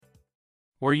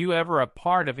Were you ever a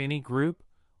part of any group,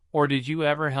 or did you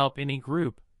ever help any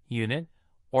group, unit,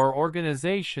 or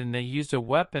organization that used a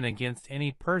weapon against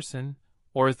any person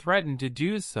or threatened to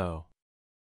do so?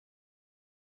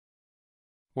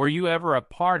 Were you ever a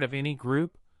part of any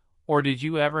group, or did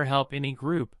you ever help any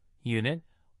group, unit,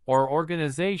 or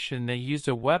organization that used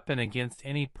a weapon against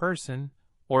any person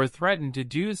or threatened to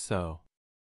do so?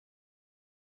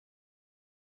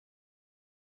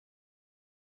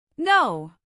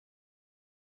 No.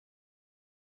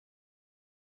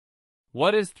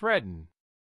 What is threaten?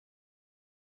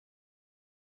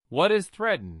 What is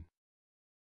threaten?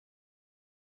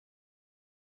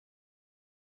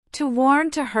 To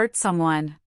warn, to hurt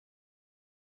someone.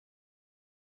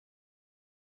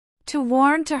 To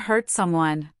warn, to hurt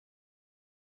someone.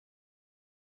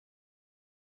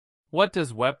 What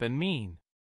does weapon mean?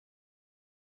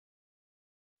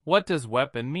 What does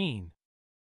weapon mean?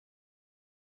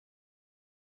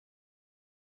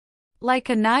 Like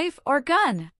a knife or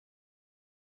gun.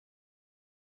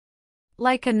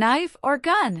 Like a knife or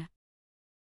gun.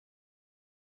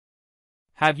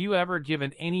 Have you ever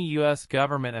given any U.S.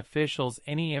 government officials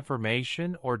any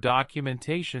information or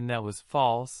documentation that was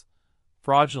false,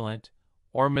 fraudulent,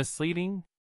 or misleading?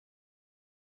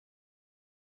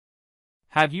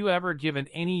 Have you ever given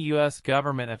any U.S.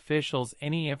 government officials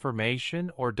any information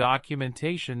or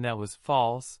documentation that was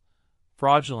false,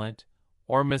 fraudulent,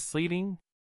 or misleading?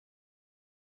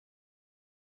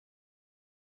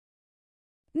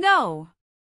 No.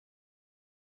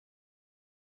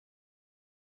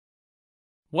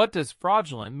 What does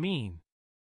fraudulent mean?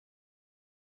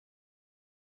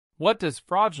 What does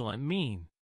fraudulent mean?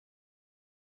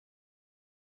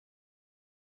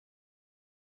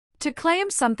 To claim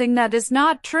something that is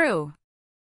not true.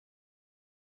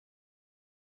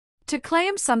 To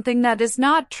claim something that is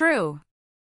not true.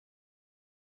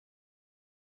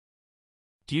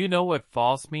 Do you know what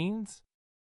false means?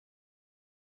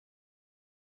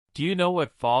 Do you know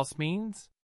what false means?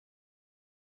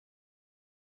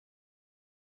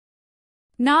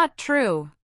 Not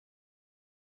true.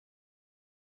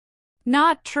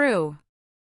 Not true.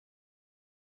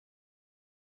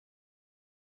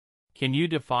 Can you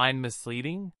define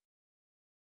misleading?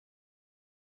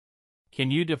 Can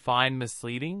you define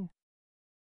misleading?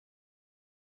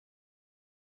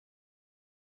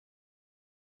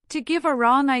 To give a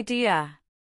wrong idea.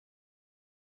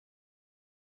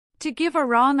 To give a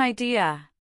wrong idea.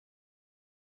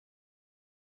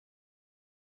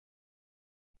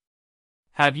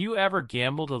 Have you ever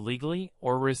gambled illegally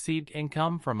or received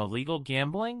income from illegal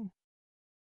gambling?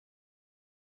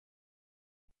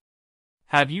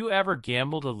 Have you ever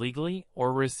gambled illegally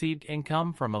or received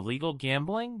income from illegal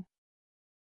gambling?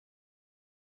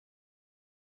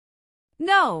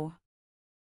 No.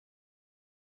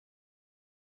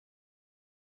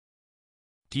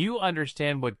 Do you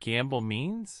understand what gamble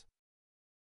means?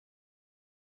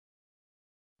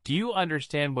 Do you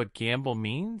understand what gamble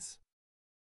means?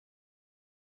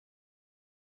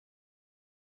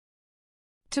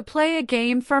 To play a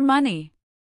game for money.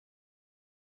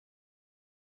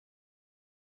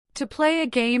 To play a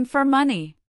game for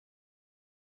money.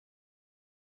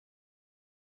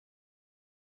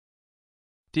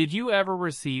 Did you ever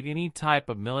receive any type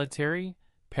of military,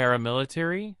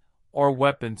 paramilitary, or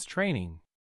weapons training?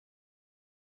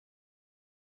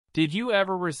 Did you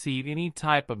ever receive any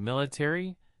type of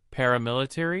military,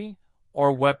 paramilitary,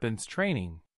 or weapons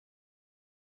training?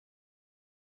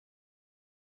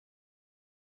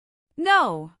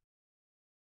 No.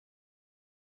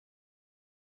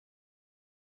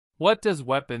 What does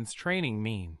weapons training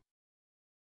mean?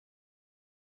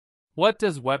 What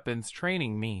does weapons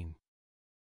training mean?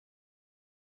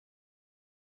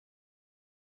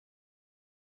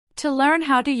 To learn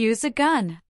how to use a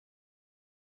gun.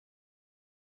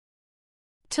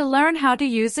 To learn how to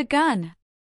use a gun.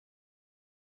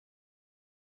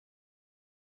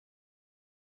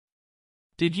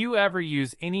 Did you ever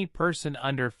use any person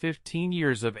under 15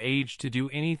 years of age to do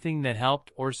anything that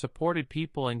helped or supported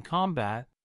people in combat?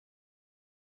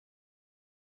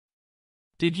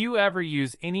 Did you ever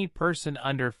use any person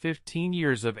under 15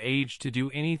 years of age to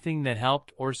do anything that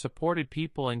helped or supported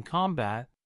people in combat?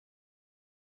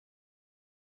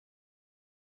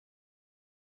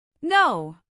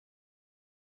 No.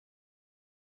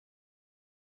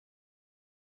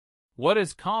 What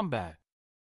is combat?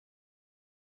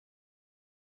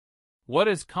 What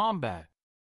is combat?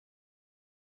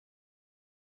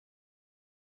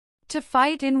 To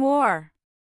fight in war.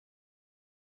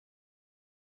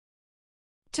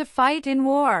 To fight in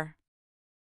war.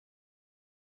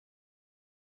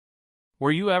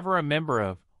 Were you ever a member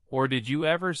of or did you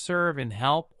ever serve in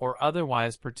help or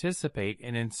otherwise participate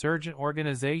in insurgent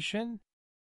organization?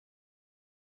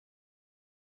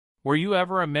 Were you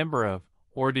ever a member of,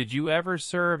 or did you ever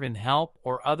serve in help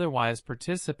or otherwise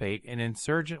participate in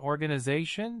insurgent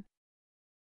organization?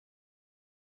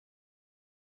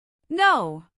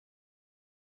 No.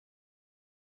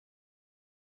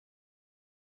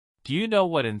 Do you know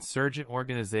what insurgent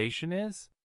organization is?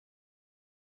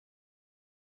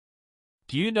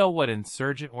 Do you know what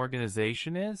insurgent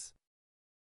organization is?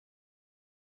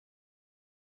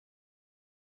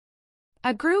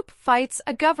 A group fights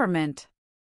a government.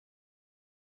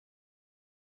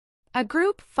 A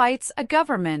group fights a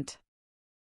government.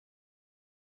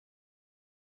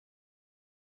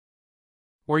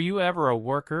 Were you ever a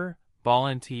worker,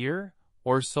 volunteer,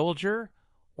 or soldier,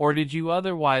 or did you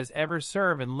otherwise ever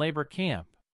serve in labor camp?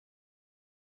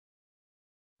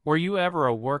 Were you ever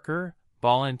a worker,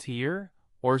 volunteer,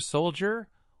 or soldier,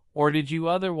 or did you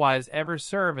otherwise ever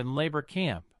serve in labor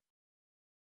camp?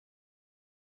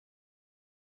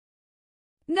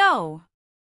 No.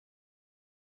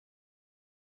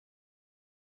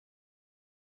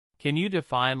 Can you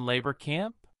define labor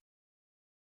camp?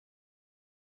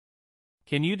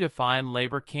 Can you define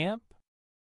labor camp?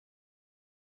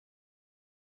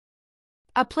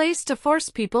 A place to force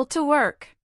people to work.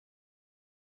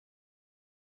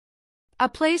 A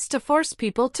place to force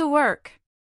people to work.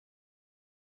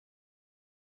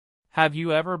 Have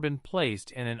you ever been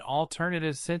placed in an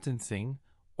alternative sentencing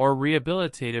or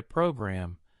rehabilitative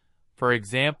program, for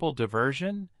example,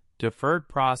 diversion, deferred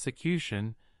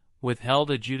prosecution,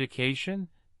 withheld adjudication,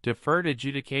 deferred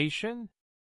adjudication?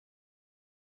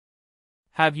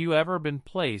 Have you ever been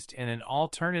placed in an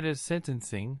alternative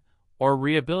sentencing or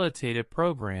rehabilitative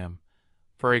program,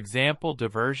 for example,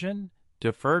 diversion,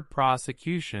 deferred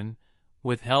prosecution,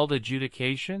 withheld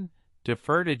adjudication,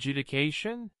 deferred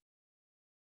adjudication?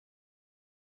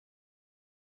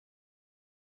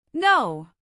 No.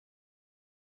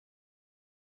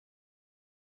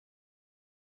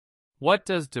 What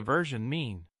does diversion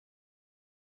mean?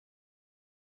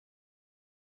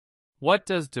 What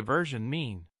does diversion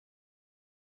mean?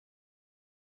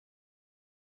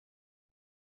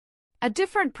 A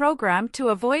different program to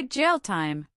avoid jail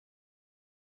time.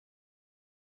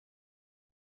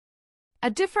 A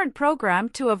different program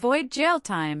to avoid jail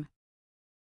time.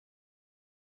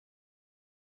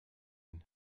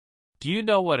 Do you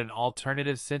know what an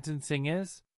alternative sentencing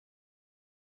is?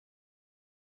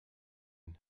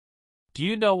 Do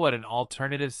you know what an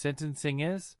alternative sentencing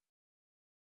is?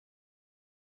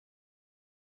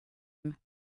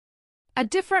 A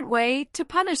different way to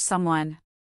punish someone.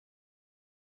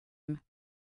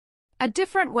 A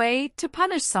different way to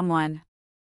punish someone.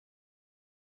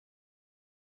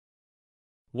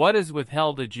 What is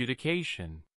withheld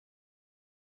adjudication?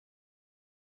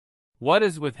 What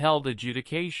is withheld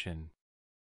adjudication?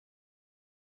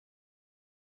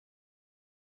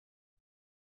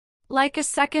 Like a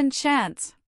second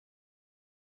chance.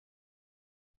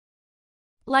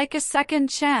 Like a second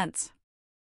chance.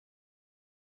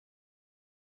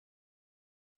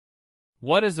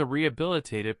 What is a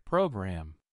rehabilitative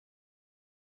program?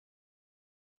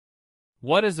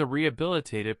 What is a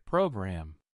rehabilitative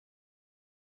program?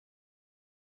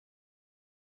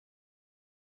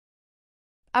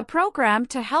 A program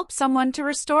to help someone to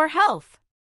restore health.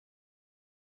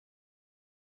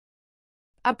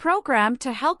 A program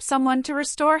to help someone to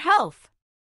restore health.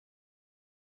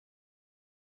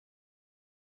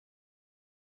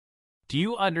 Do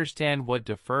you understand what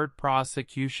deferred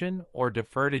prosecution or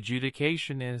deferred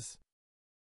adjudication is?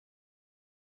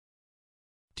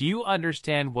 Do you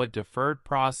understand what deferred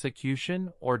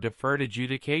prosecution or deferred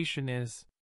adjudication is?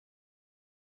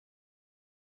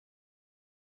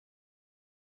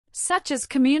 Such as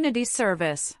community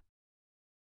service.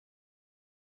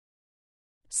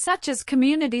 Such as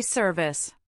community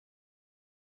service.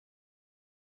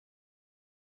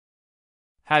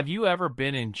 Have you ever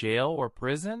been in jail or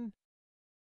prison?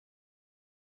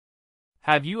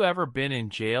 Have you ever been in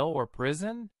jail or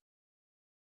prison?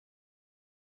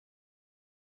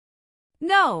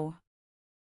 No.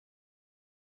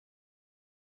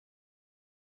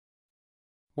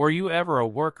 Were you ever a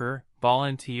worker,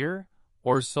 volunteer,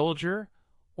 or soldier,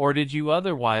 or did you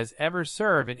otherwise ever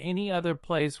serve in any other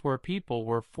place where people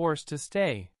were forced to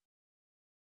stay?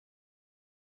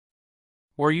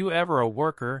 Were you ever a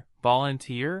worker,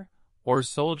 volunteer, or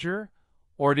soldier,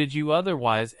 or did you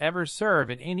otherwise ever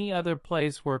serve in any other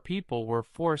place where people were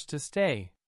forced to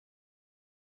stay?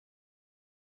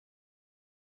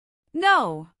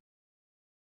 No.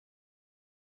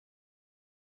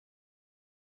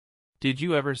 Did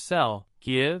you ever sell,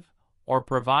 give, or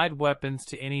provide weapons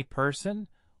to any person,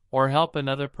 or help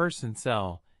another person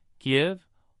sell, give,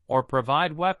 or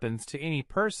provide weapons to any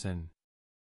person?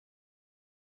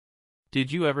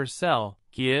 Did you ever sell,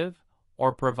 give,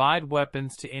 or provide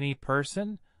weapons to any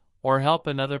person, or help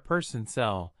another person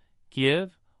sell,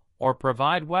 give, or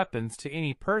provide weapons to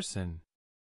any person?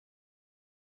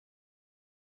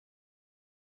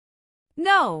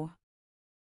 No.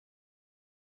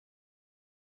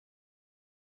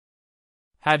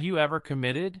 Have you ever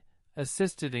committed,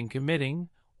 assisted in committing,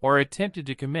 or attempted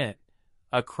to commit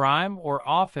a crime or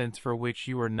offense for which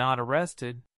you were not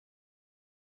arrested?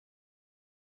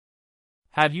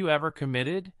 Have you ever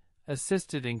committed,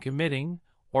 assisted in committing,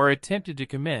 or attempted to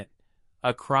commit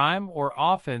a crime or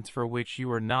offense for which you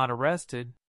were not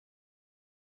arrested?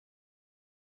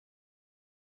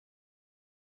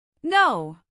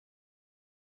 No.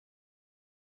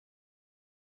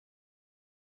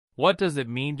 What does it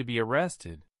mean to be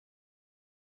arrested?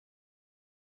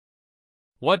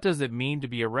 What does it mean to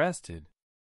be arrested?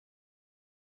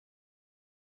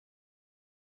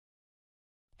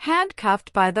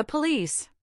 Handcuffed by the police.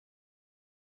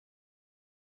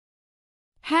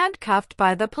 Handcuffed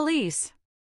by the police.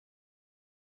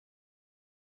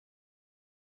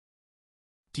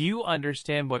 Do you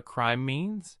understand what crime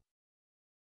means?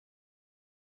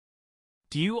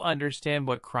 Do you understand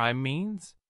what crime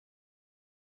means?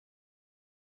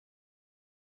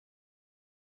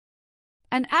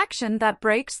 An action that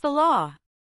breaks the law.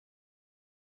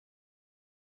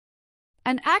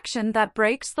 An action that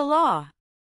breaks the law.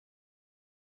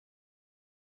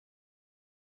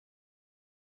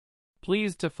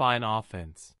 Please define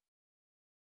offense.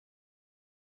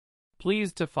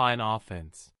 Please define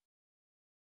offense.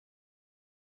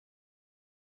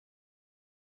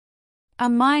 A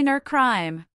minor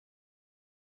crime.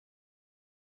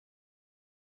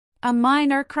 A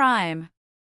minor crime.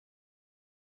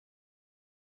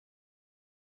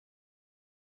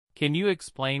 Can you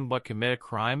explain what commit a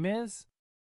crime is?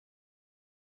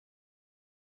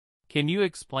 Can you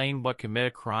explain what commit a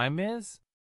crime is?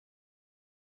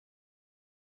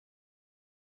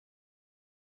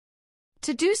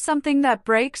 To do something that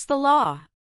breaks the law.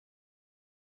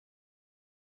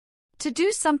 To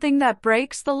do something that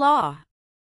breaks the law.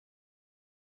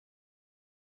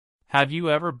 Have you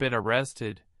ever been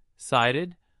arrested,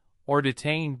 cited, or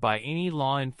detained by any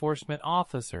law enforcement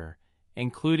officer,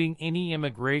 including any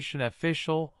immigration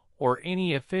official or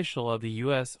any official of the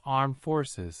U.S. Armed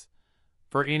Forces,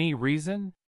 for any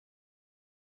reason?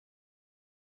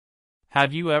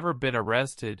 Have you ever been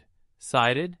arrested,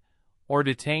 cited, or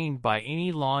detained by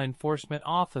any law enforcement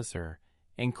officer,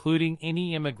 including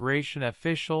any immigration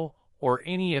official or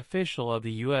any official of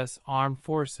the U.S. Armed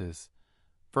Forces,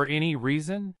 for any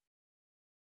reason?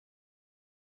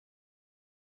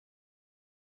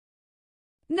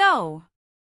 No.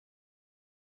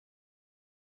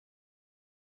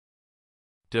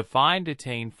 Define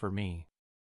detain for me.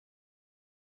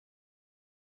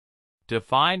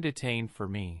 Define detain for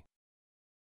me.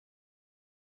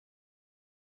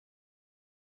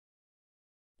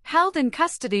 Held in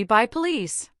custody by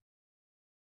police.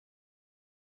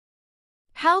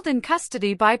 Held in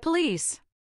custody by police.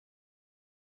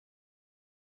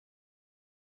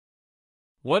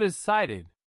 What is cited?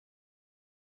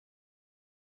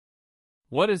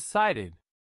 What is cited?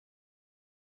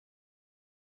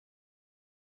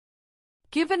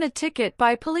 Given a ticket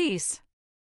by police.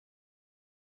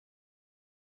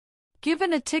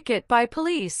 Given a ticket by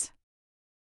police.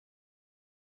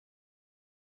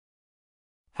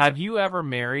 Have you ever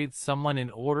married someone in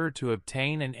order to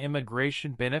obtain an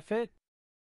immigration benefit?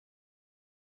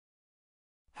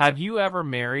 Have you ever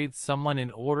married someone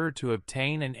in order to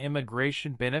obtain an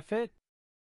immigration benefit?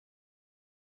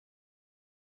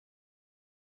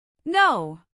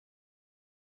 No.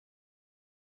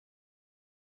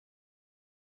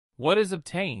 What is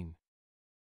obtain?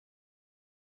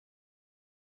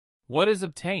 What is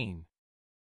obtain?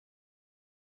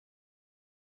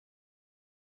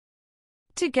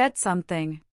 To get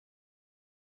something.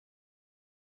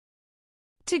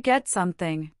 To get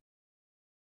something.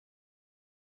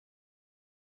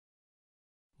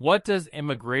 What does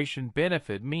immigration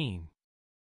benefit mean?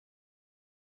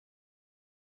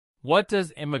 What does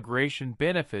immigration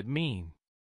benefit mean?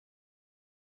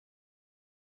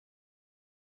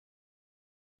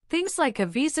 Things like a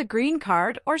visa, green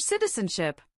card, or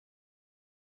citizenship.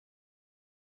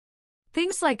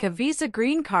 Things like a visa,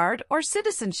 green card, or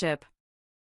citizenship.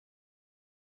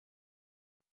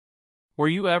 Were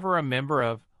you ever a member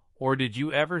of, or did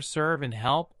you ever serve in,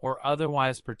 help, or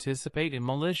otherwise participate in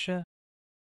militia?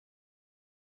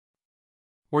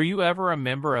 Were you ever a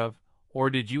member of, or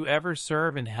did you ever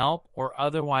serve and help or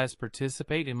otherwise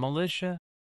participate in militia?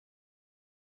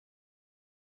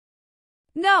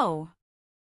 No.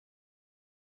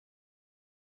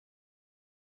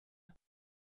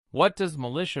 What does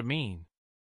militia mean?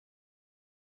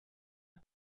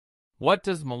 What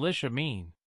does militia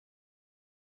mean?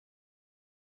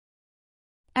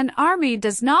 An army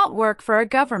does not work for a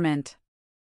government.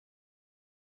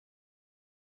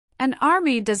 An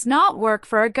army does not work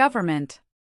for a government.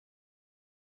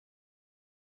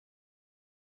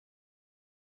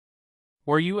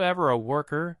 Were you ever a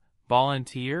worker,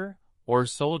 volunteer, or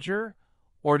soldier,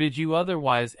 or did you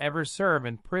otherwise ever serve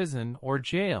in prison or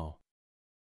jail?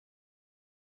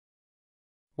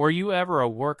 Were you ever a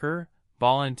worker,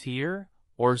 volunteer,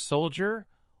 or soldier,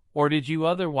 or did you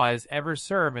otherwise ever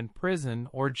serve in prison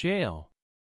or jail?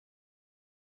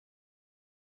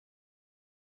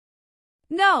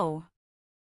 No.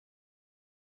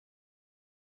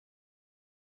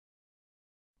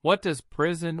 What does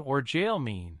prison or jail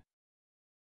mean?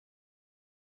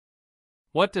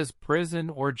 What does prison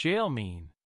or jail mean?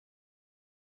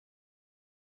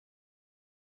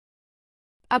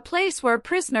 A place where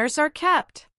prisoners are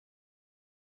kept.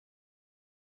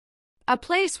 A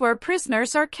place where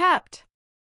prisoners are kept.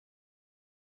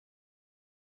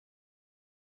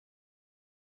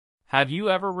 Have you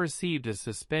ever received a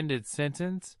suspended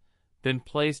sentence, been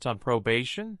placed on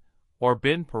probation, or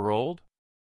been paroled?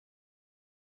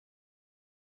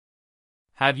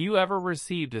 Have you ever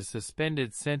received a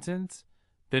suspended sentence,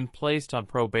 been placed on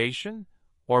probation,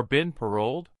 or been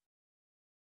paroled?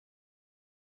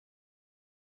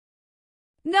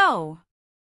 No.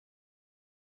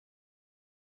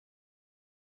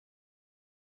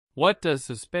 What does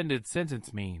suspended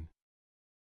sentence mean?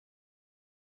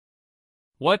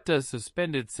 What does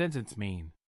suspended sentence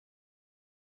mean?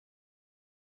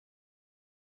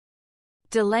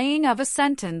 Delaying of a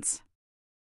sentence.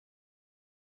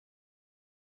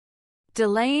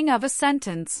 Delaying of a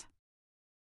sentence.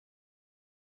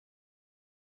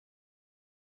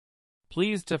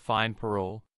 Please define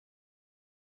parole.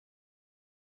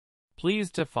 Please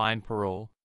define parole.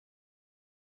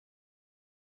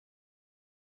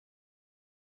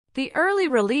 The early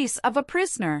release of a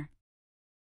prisoner.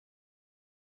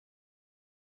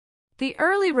 The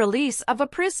early release of a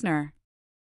prisoner.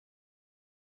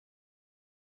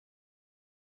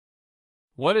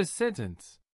 What is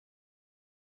sentence?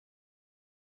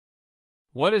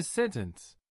 What is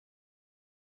sentence?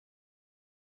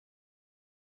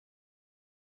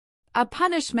 A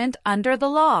punishment under the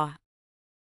law.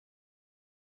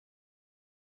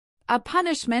 A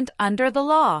punishment under the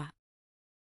law.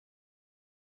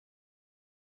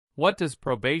 What does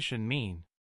probation mean?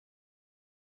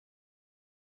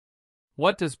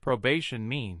 What does probation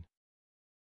mean?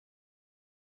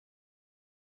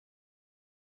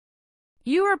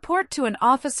 You report to an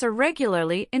officer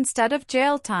regularly instead of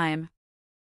jail time.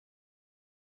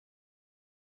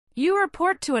 You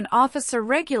report to an officer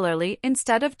regularly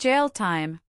instead of jail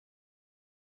time.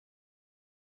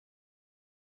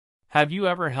 Have you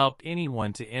ever helped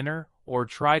anyone to enter or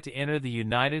try to enter the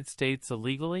United States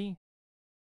illegally?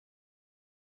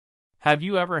 Have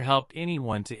you ever helped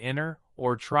anyone to enter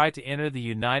or try to enter the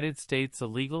United States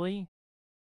illegally?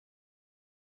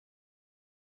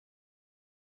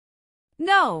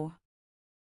 No.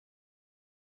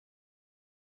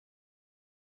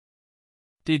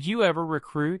 Did you ever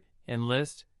recruit,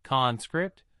 enlist,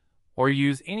 conscript, or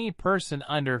use any person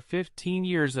under 15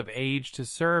 years of age to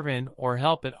serve in or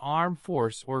help an armed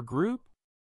force or group?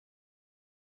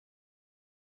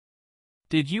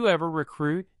 Did you ever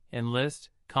recruit, enlist,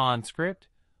 conscript,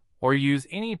 or use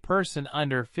any person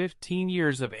under 15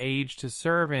 years of age to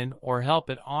serve in or help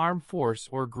an armed force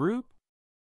or group?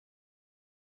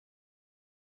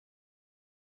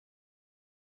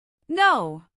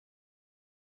 No.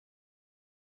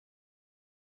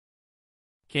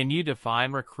 Can you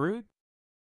define recruit?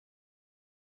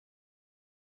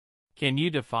 Can you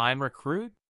define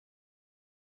recruit?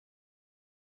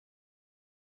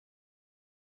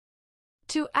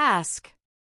 To ask.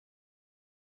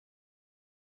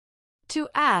 To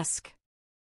ask.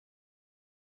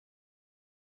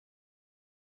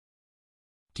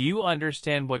 Do you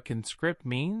understand what conscript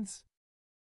means?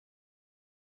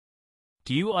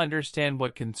 Do you understand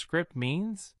what conscript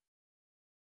means?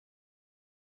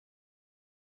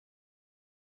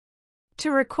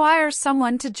 To require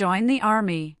someone to join the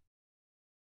army.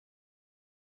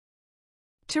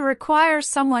 To require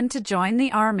someone to join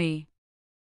the army.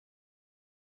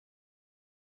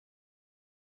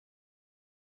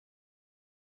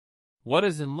 What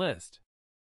is enlist?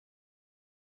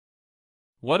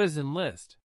 What is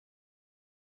enlist?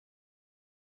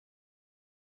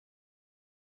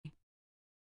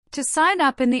 To sign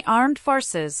up in the armed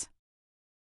forces.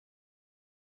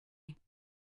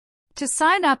 To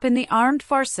sign up in the armed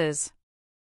forces.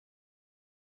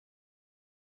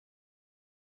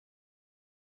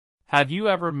 Have you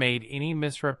ever made any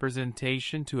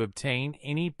misrepresentation to obtain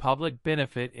any public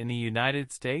benefit in the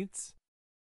United States?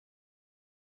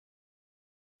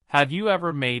 Have you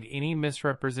ever made any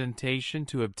misrepresentation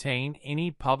to obtain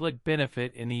any public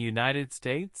benefit in the United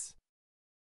States?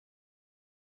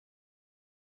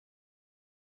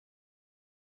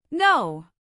 No.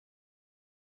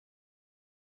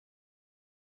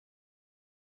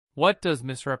 What does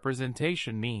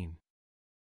misrepresentation mean?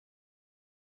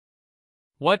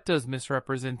 What does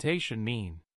misrepresentation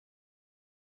mean?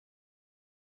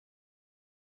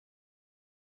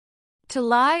 To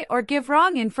lie or give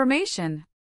wrong information.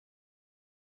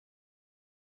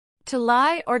 To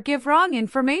lie or give wrong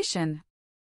information.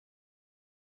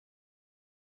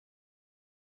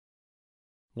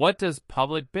 What does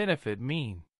public benefit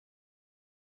mean?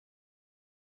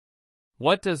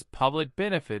 What does public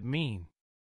benefit mean?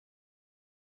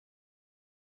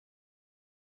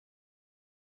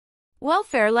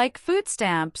 Welfare like food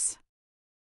stamps.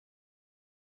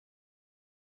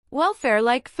 Welfare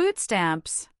like food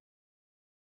stamps.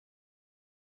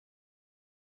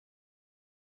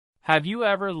 Have you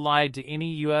ever lied to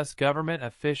any U.S. government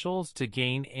officials to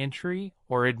gain entry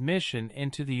or admission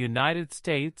into the United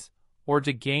States or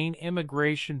to gain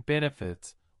immigration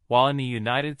benefits while in the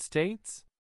United States?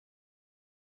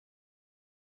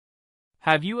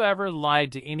 Have you ever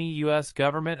lied to any U.S.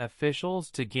 government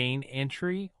officials to gain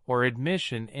entry or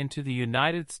admission into the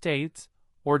United States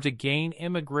or to gain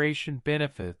immigration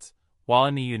benefits while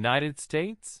in the United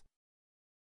States?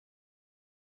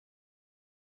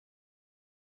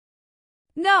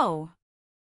 No.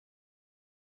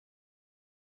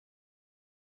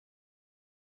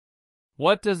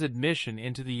 What does admission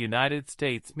into the United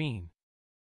States mean?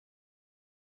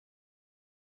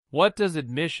 What does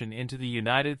admission into the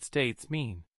United States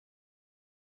mean?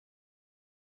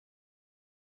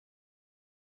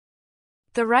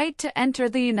 The right to enter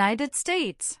the United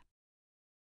States.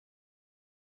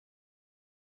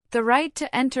 The right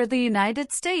to enter the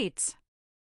United States.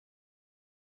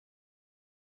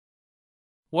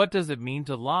 What does it mean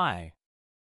to lie?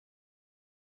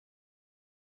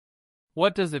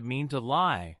 What does it mean to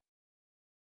lie?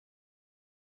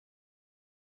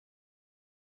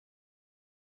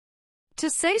 To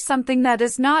say something that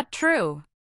is not true.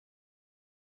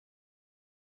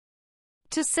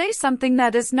 To say something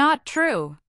that is not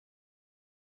true.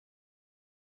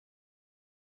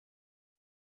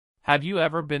 Have you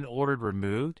ever been ordered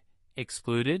removed,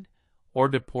 excluded, or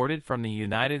deported from the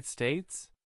United States?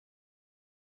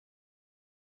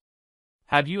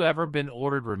 Have you ever been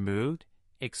ordered removed,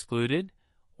 excluded,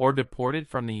 or deported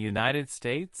from the United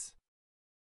States?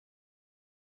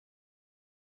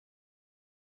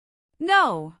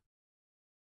 No.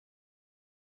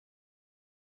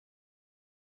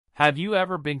 Have you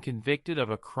ever been convicted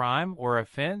of a crime or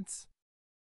offense?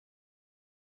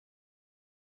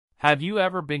 Have you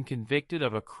ever been convicted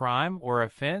of a crime or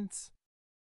offense?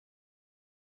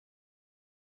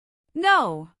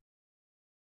 No.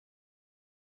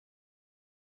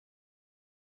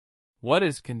 What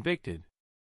is convicted?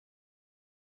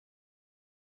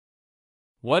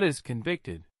 What is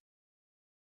convicted?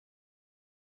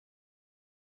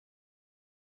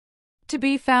 To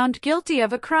be found guilty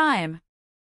of a crime.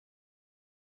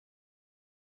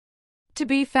 To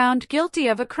be found guilty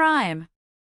of a crime.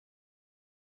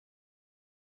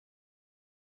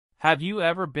 Have you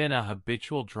ever been a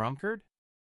habitual drunkard?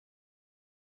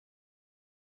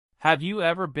 Have you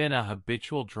ever been a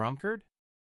habitual drunkard?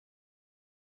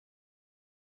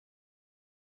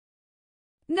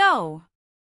 No.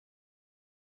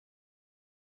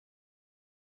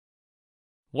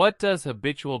 What does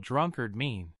habitual drunkard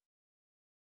mean?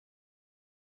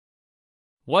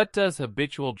 What does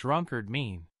habitual drunkard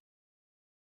mean?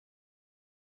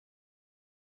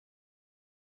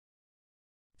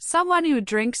 Someone who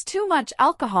drinks too much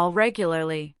alcohol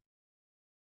regularly.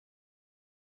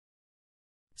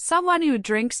 Someone who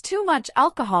drinks too much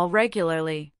alcohol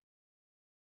regularly.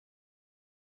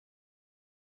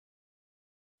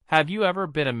 Have you ever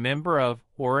been a member of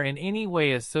or in any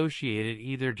way associated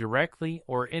either directly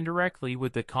or indirectly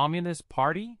with the Communist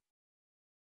Party?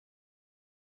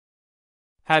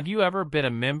 Have you ever been a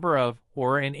member of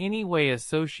or in any way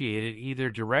associated either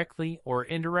directly or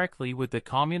indirectly with the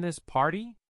Communist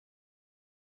Party?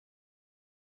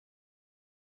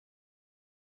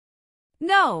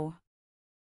 No.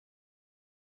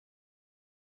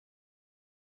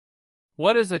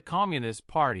 What is a Communist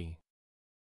Party?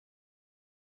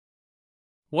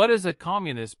 What is a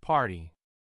Communist Party?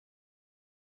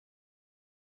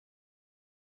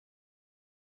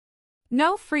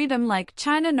 No freedom like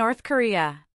China, North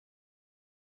Korea.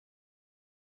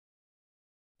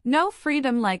 No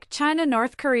freedom like China,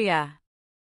 North Korea.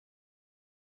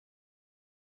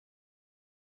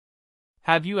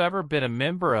 Have you ever been a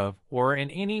member of or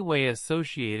in any way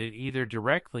associated either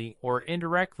directly or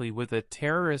indirectly with a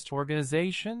terrorist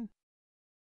organization?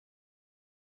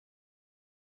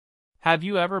 Have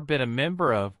you ever been a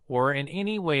member of or in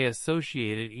any way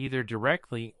associated either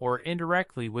directly or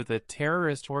indirectly with a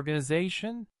terrorist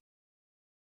organization?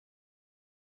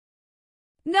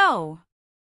 No.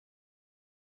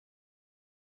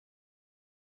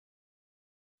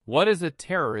 What is a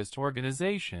terrorist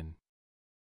organization?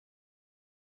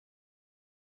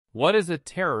 What is a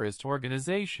terrorist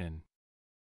organization?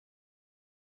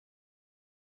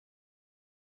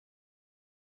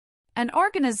 An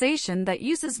organization that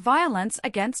uses violence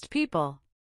against people.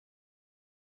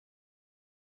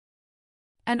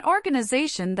 An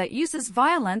organization that uses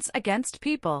violence against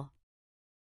people.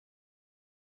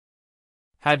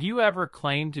 Have you ever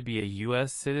claimed to be a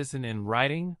U.S. citizen in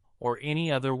writing or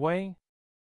any other way?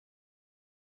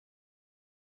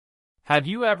 Have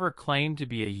you ever claimed to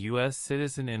be a U.S.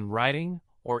 citizen in writing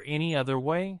or any other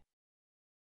way?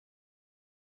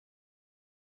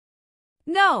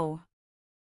 No.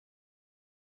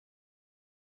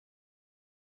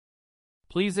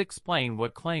 Please explain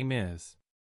what claim is.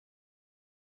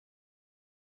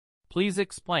 Please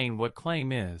explain what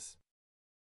claim is.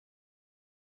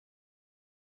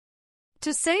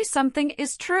 To say something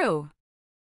is true.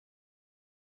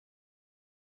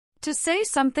 To say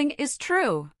something is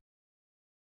true.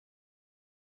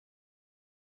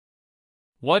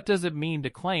 What does it mean to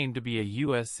claim to be a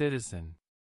U.S. citizen?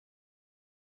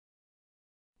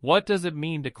 What does it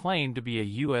mean to claim to be a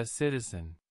U.S.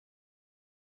 citizen?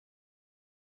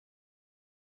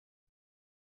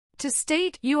 To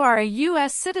state you are a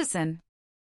U.S. citizen.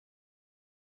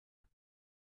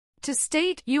 To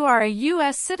state you are a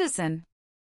U.S. citizen.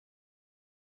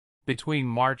 Between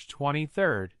March 23,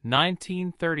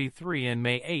 1933 and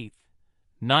May 8,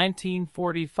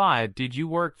 1945, did you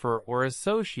work for or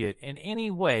associate in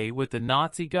any way with the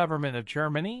Nazi government of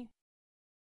Germany?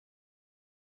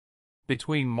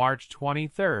 Between March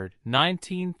 23,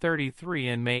 1933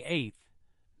 and May 8,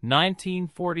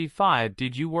 1945,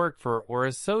 did you work for or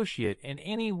associate in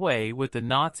any way with the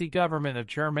Nazi government of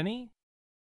Germany?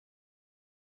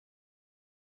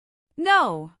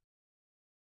 No.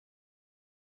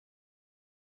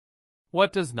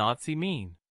 What does Nazi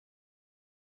mean?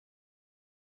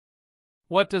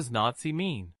 What does Nazi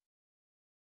mean?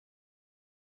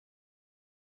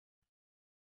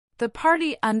 The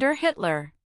party under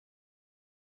Hitler.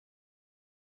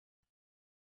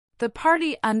 The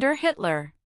party under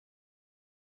Hitler.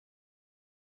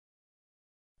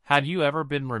 Have you ever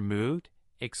been removed,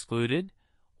 excluded,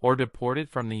 or deported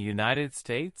from the United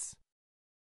States?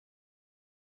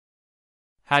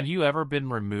 Have you ever been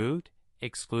removed,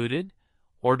 excluded,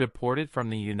 or deported from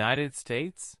the United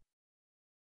States?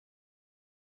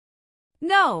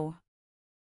 No.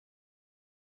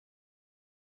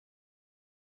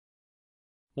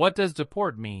 What does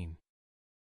deport mean?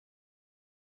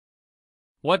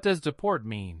 What does deport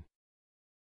mean?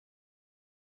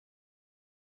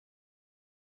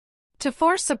 To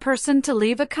force a person to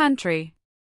leave a country.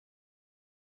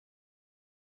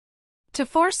 To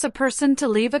force a person to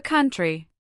leave a country.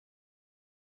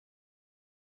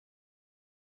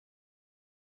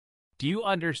 Do you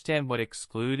understand what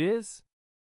exclude is?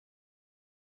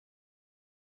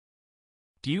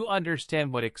 Do you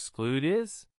understand what exclude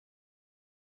is?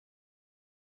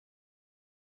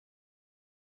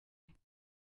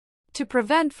 To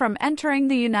prevent from entering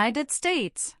the United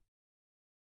States.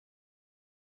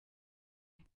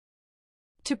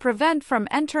 To prevent from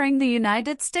entering the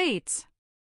United States.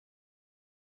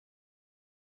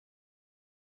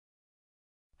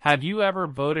 Have you ever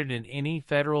voted in any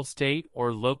federal, state,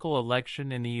 or local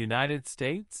election in the United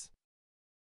States?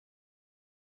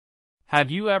 Have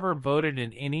you ever voted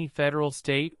in any federal,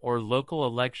 state, or local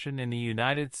election in the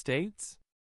United States?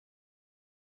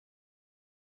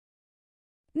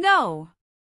 No.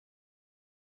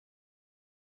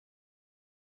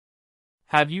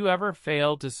 Have you ever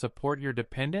failed to support your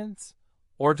dependents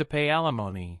or to pay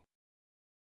alimony?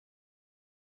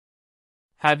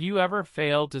 Have you ever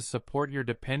failed to support your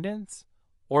dependents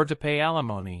or to pay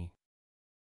alimony?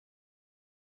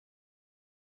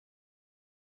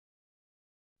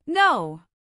 No.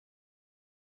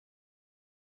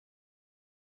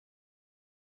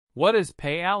 What is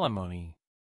pay alimony?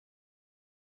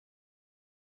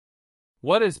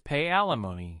 What is pay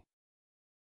alimony?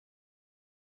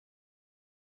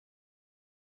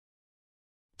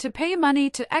 To pay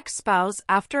money to ex-spouse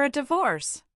after a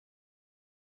divorce.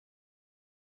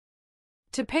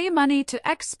 To pay money to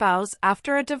ex-spouse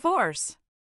after a divorce.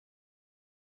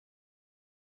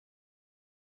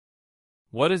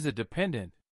 What is a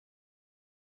dependent?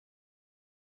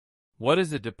 What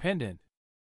is a dependent?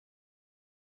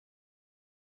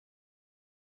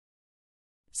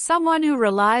 Someone who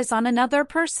relies on another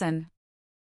person.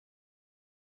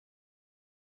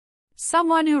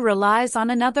 Someone who relies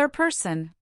on another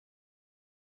person.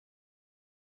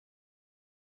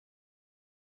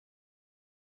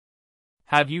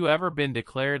 Have you ever been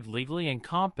declared legally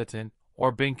incompetent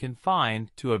or been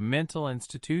confined to a mental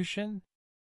institution?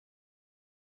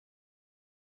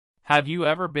 Have you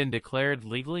ever been declared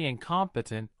legally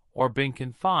incompetent or been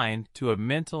confined to a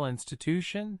mental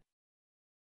institution?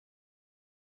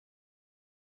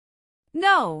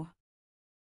 No.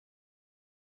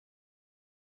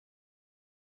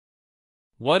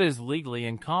 What is legally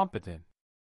incompetent?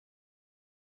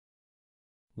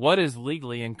 What is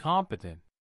legally incompetent?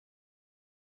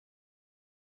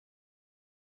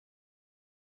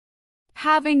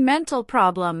 Having mental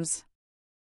problems.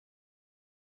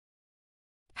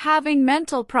 Having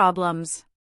mental problems.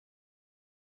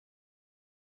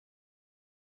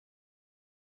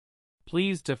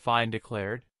 Please define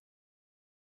declared.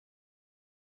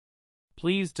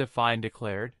 Please define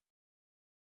declared.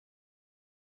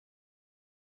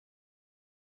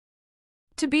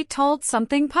 To be told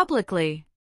something publicly.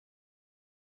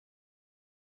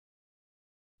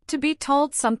 To be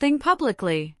told something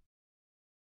publicly.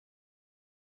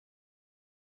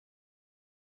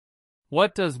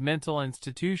 What does mental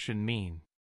institution mean?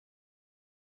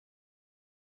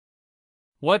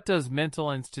 What does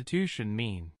mental institution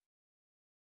mean?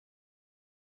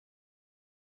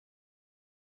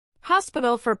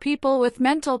 Hospital for people with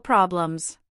mental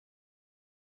problems.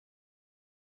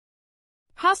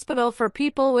 Hospital for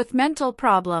people with mental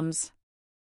problems.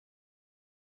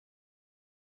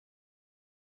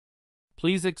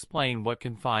 Please explain what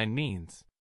confined means.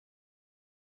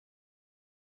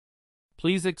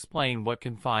 Please explain what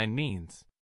confined means.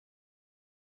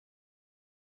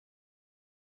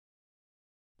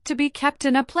 To be kept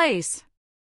in a place.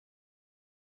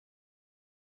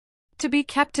 To be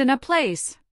kept in a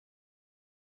place.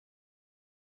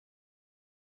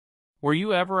 Were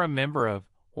you ever a member of,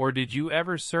 or did you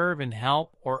ever serve in,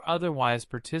 help, or otherwise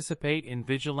participate in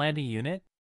vigilante unit?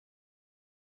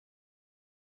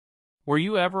 Were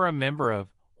you ever a member of,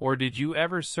 or did you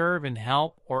ever serve in,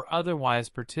 help, or otherwise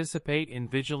participate in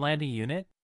vigilante unit?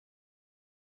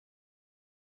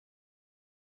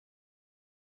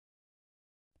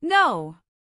 No.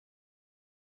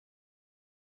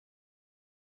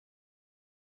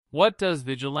 What does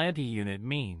vigilante unit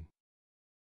mean?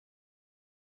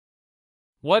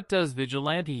 What does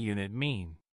vigilante unit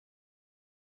mean?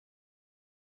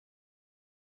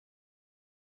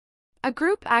 A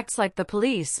group acts like the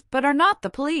police but are not the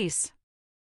police.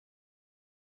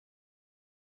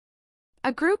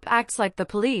 A group acts like the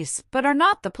police but are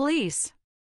not the police.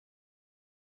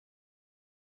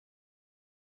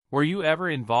 Were you ever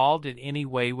involved in any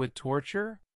way with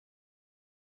torture?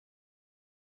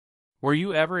 Were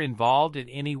you ever involved in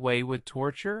any way with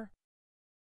torture?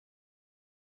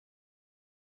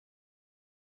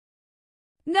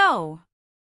 No.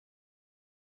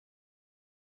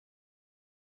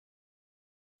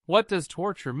 What does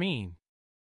torture mean?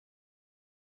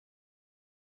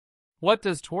 What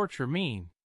does torture mean?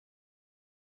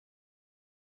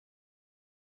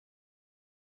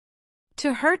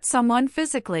 To hurt someone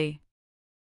physically.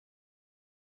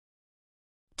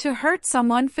 To hurt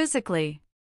someone physically.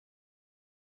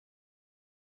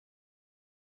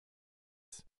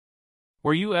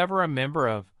 Were you ever a member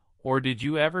of, or did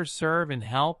you ever serve in,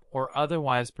 help, or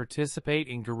otherwise participate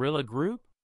in guerrilla group?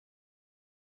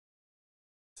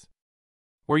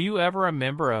 Were you ever a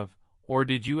member of, or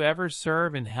did you ever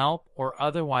serve in, help, or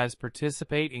otherwise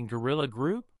participate in guerrilla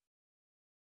group?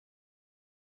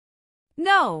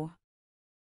 No.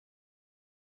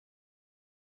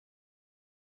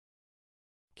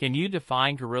 Can you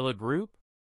define guerrilla group?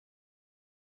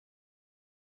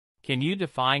 Can you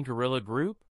define guerrilla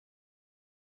group?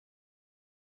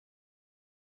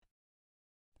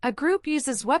 A group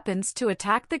uses weapons to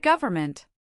attack the government.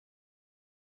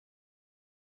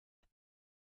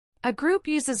 A group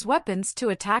uses weapons to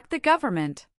attack the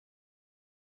government.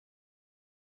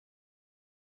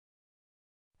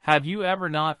 Have you ever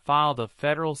not filed a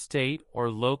federal, state, or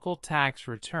local tax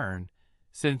return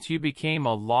since you became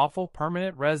a lawful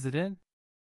permanent resident?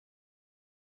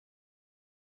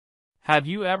 Have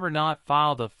you ever not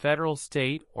filed a federal,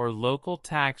 state, or local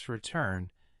tax return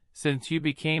since you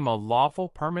became a lawful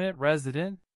permanent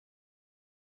resident?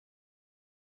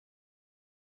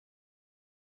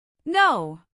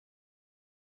 No.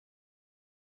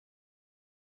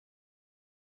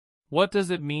 What does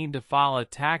it mean to file a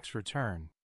tax return?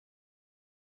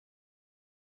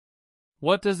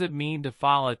 What does it mean to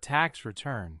file a tax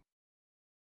return?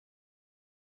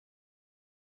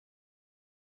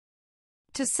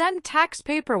 To send tax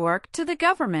paperwork to the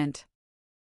government.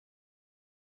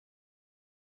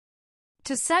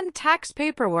 To send tax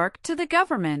paperwork to the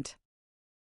government.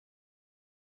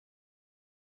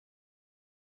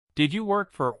 Did you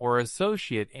work for or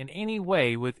associate in any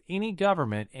way with any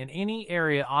government in any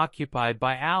area occupied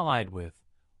by, allied with,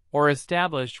 or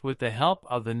established with the help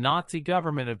of the Nazi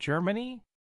government of Germany?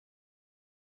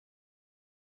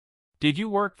 Did you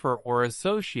work for or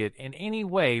associate in any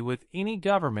way with any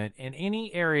government in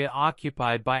any area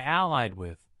occupied by, allied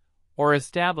with, or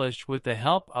established with the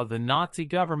help of the Nazi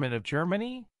government of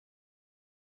Germany?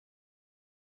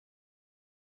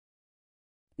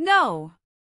 No.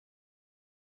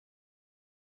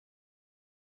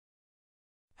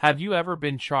 Have you ever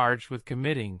been charged with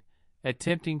committing,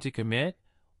 attempting to commit,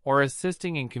 or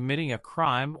assisting in committing a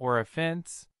crime or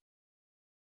offense?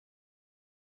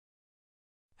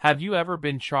 Have you ever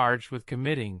been charged with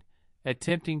committing,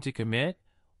 attempting to commit,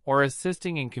 or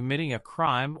assisting in committing a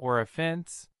crime or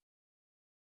offense?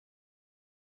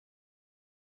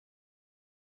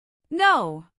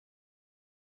 No.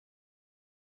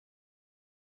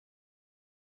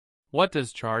 What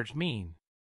does charge mean?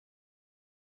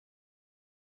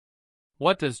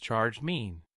 What does charge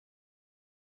mean?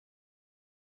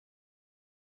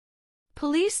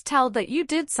 Police tell that you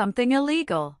did something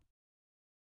illegal.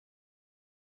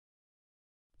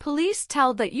 Police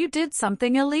tell that you did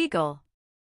something illegal.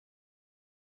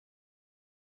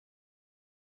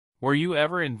 Were you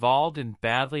ever involved in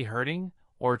badly hurting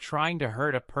or trying to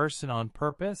hurt a person on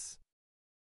purpose?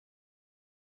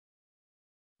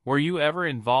 Were you ever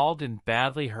involved in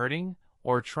badly hurting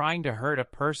or trying to hurt a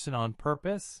person on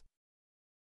purpose?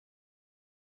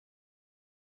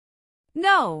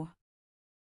 No.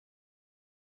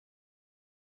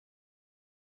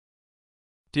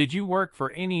 Did you work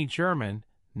for any German,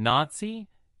 Nazi,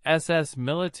 SS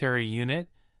military unit,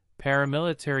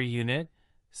 paramilitary unit,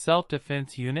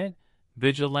 self-defense unit,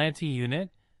 vigilante unit,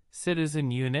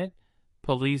 citizen unit,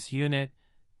 police unit,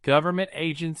 government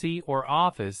agency or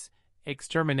office,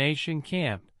 extermination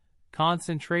camp,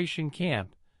 concentration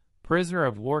camp, prisoner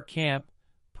of war camp,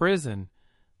 prison,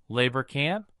 labor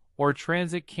camp, or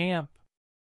transit camp?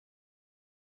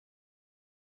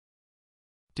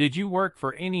 Did you work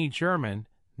for any German,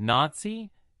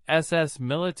 Nazi, SS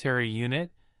military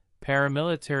unit,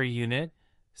 paramilitary unit,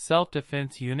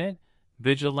 self-defense unit,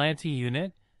 vigilante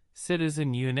unit,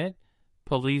 citizen unit,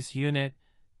 police unit,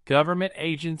 government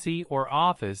agency or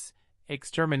office,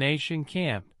 extermination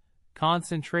camp,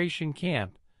 concentration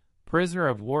camp, prisoner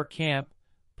of war camp,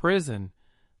 prison,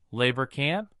 labor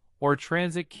camp, or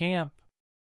transit camp?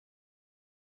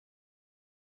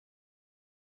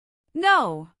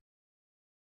 No.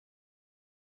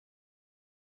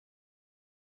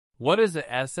 What is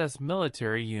a SS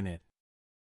military unit?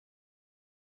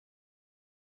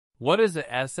 What is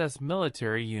a SS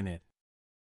military unit?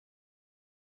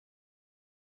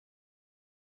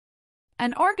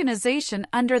 An organization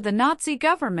under the Nazi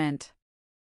government.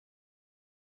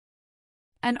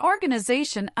 An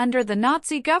organization under the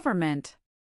Nazi government.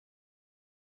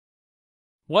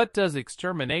 What does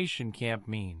extermination camp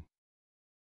mean?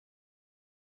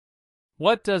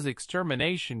 What does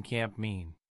extermination camp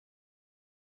mean?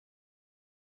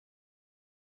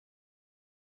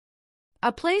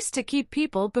 A place to keep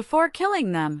people before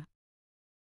killing them.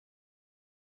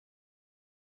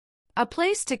 A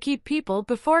place to keep people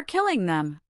before killing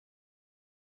them.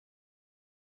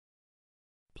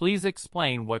 Please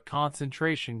explain what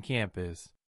concentration camp is.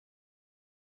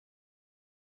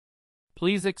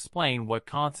 Please explain what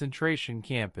concentration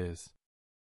camp is.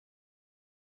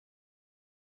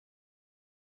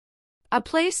 A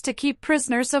place to keep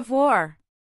prisoners of war.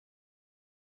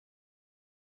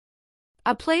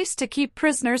 A place to keep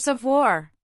prisoners of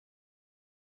war.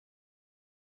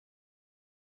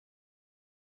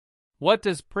 What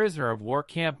does prisoner of war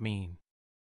camp mean?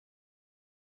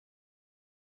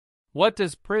 What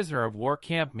does prisoner of war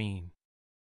camp mean?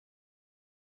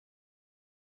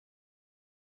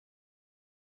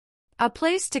 A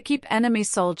place to keep enemy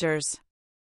soldiers.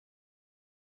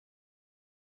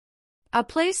 A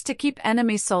place to keep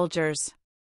enemy soldiers.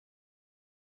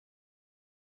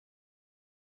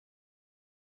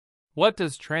 What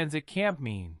does transit camp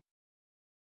mean?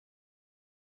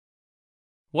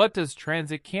 What does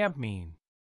transit camp mean?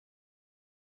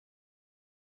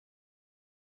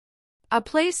 A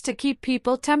place to keep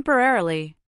people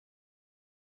temporarily.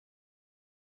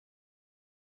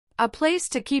 A place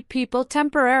to keep people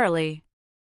temporarily.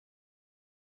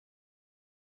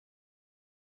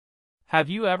 Have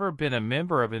you ever been a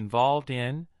member of, involved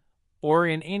in, or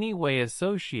in any way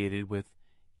associated with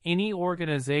any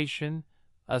organization,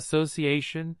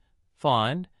 association,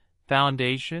 fund,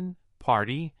 foundation,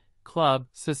 party, club,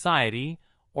 society,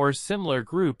 or similar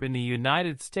group in the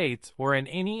United States or in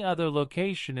any other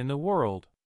location in the world?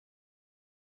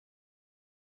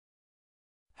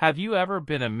 Have you ever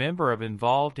been a member of,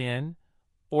 involved in,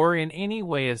 or in any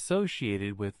way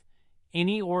associated with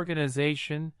any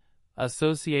organization,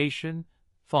 association,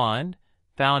 fund,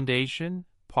 foundation,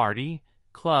 party,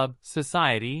 club,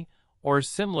 society, or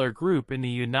similar group in the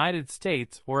United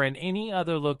States or in any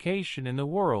other location in the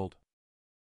world?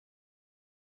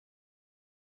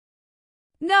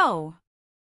 No.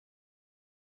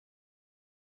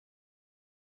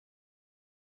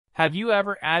 Have you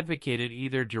ever advocated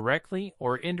either directly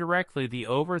or indirectly the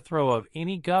overthrow of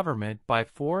any government by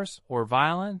force or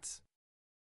violence?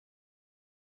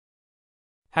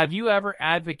 Have you ever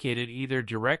advocated either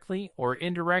directly or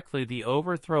indirectly the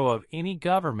overthrow of any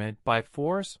government by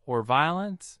force or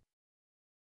violence?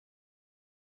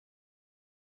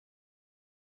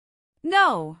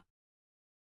 No.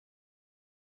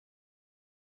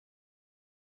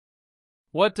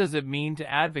 What does it mean to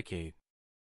advocate?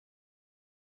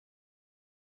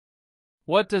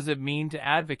 What does it mean to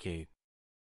advocate?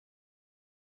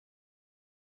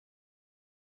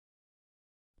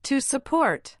 To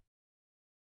support.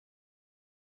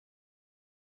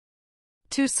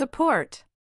 To support.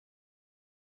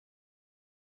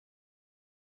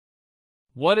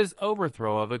 What is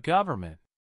overthrow of a government?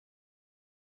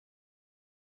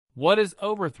 What is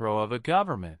overthrow of a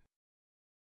government?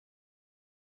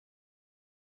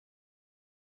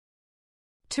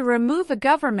 To remove a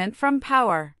government from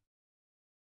power.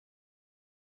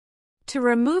 To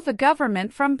remove a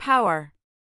government from power.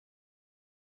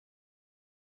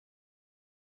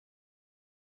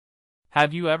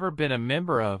 Have you ever been a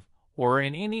member of, or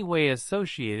in any way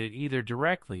associated either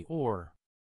directly or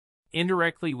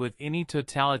indirectly with any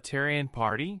totalitarian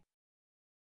party?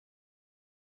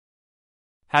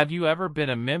 Have you ever been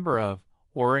a member of,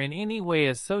 or in any way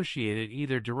associated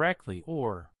either directly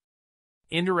or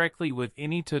indirectly with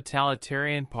any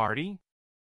totalitarian party?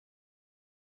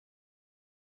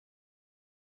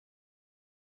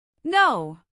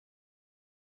 No.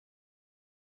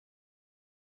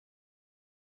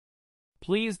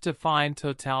 Please define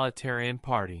totalitarian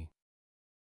party.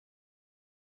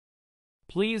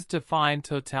 Please define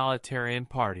totalitarian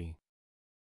party.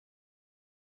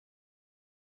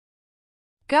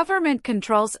 Government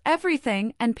controls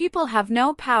everything and people have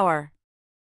no power.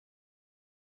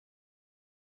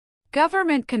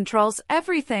 Government controls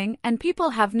everything and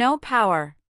people have no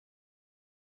power.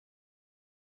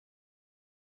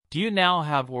 Do you now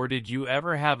have, or did you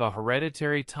ever have, a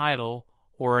hereditary title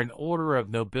or an order of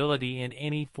nobility in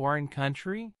any foreign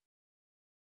country?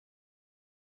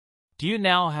 Do you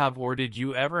now have, or did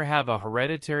you ever have, a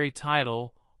hereditary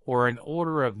title or an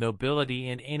order of nobility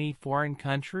in any foreign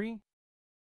country?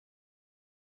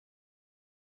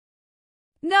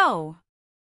 No.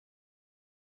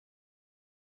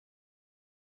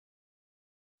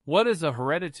 What is a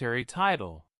hereditary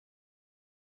title?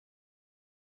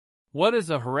 What is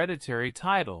a hereditary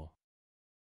title?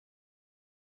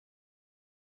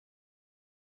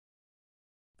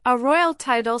 A royal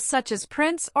title such as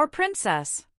prince or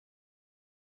princess.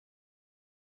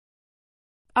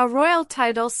 A royal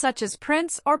title such as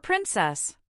prince or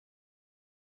princess.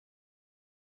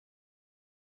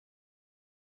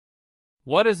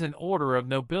 What is an order of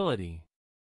nobility?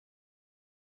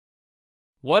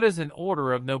 What is an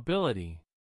order of nobility?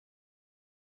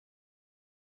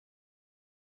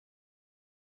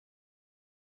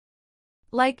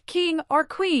 Like king or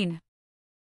queen.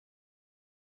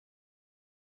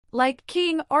 Like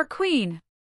king or queen.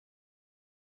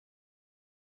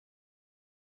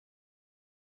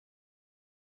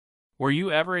 Were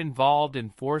you ever involved in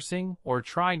forcing or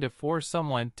trying to force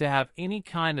someone to have any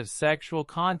kind of sexual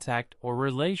contact or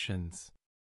relations?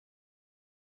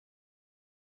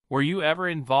 Were you ever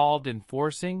involved in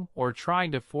forcing or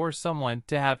trying to force someone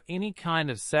to have any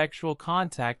kind of sexual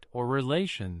contact or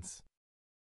relations?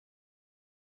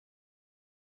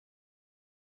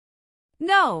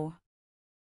 No.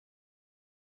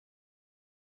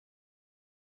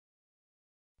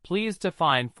 Please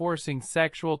define forcing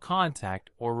sexual contact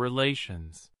or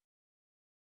relations.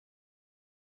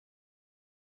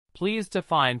 Please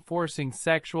define forcing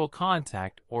sexual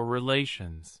contact or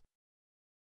relations.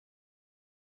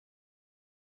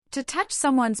 To touch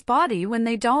someone's body when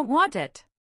they don't want it.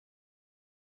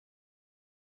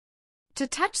 To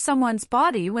touch someone's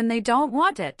body when they don't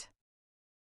want it.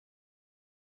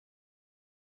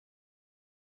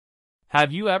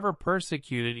 Have you ever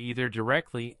persecuted either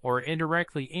directly or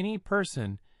indirectly any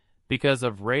person because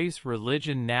of race,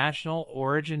 religion, national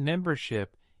origin,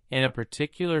 membership in a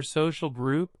particular social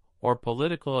group, or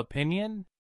political opinion?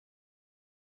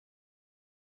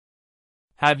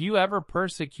 Have you ever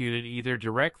persecuted either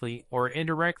directly or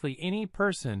indirectly any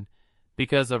person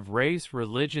because of race,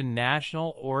 religion,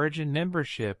 national origin,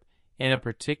 membership in a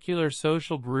particular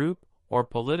social group, or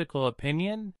political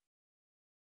opinion?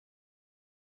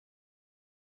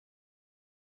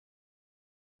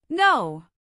 No.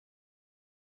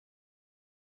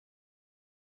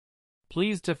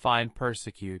 Please define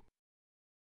persecute.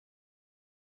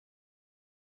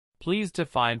 Please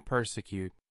define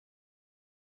persecute.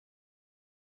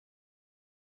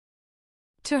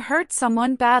 To hurt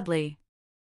someone badly.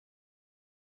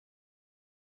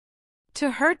 To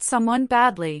hurt someone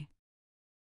badly.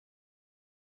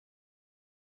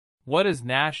 What is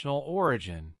national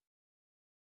origin?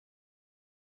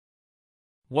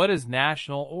 What is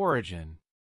national origin?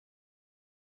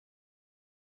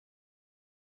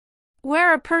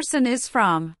 Where a person is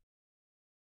from.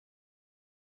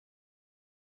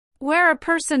 Where a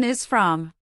person is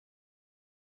from.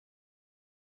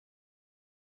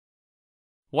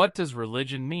 What does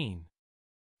religion mean?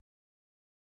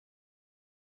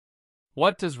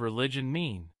 What does religion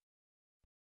mean?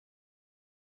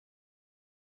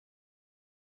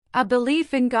 A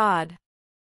belief in God.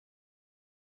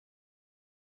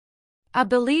 A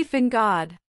belief in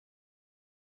God.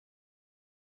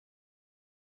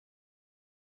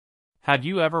 Have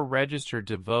you ever registered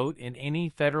to vote in any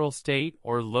federal, state,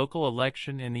 or local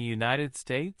election in the United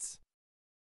States?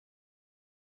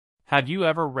 Have you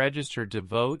ever registered to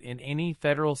vote in any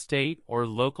federal, state, or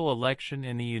local election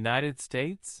in the United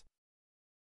States?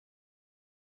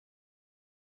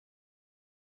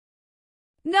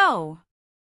 No.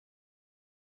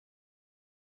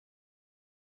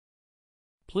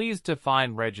 Please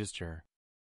define register.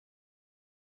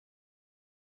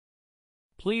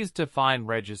 Please define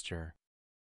register.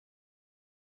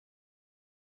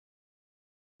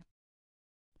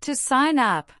 To sign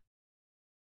up.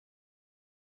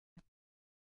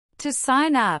 To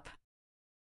sign up.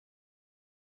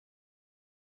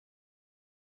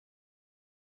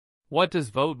 What does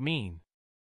vote mean?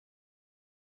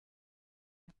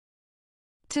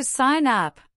 To sign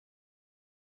up.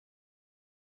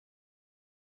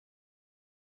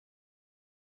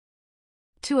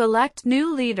 To elect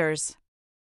new leaders.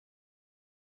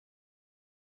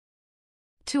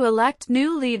 To elect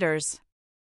new leaders.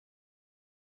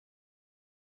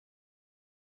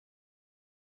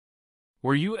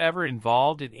 Were you ever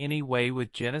involved in any way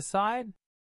with genocide?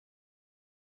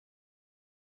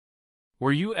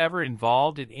 Were you ever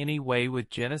involved in any way with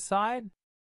genocide?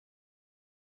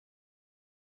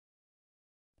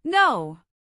 No.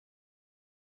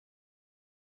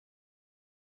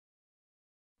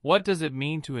 What does it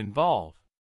mean to involve?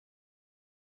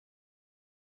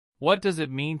 What does it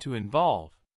mean to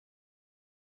involve?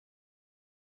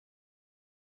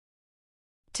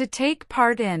 To take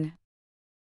part in.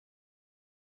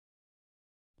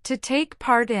 To take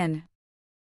part in.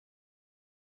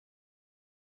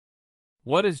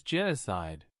 What is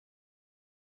genocide?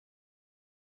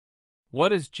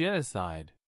 What is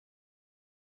genocide?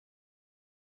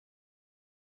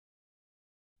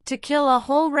 To kill a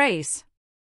whole race.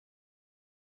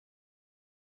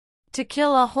 To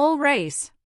kill a whole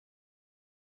race.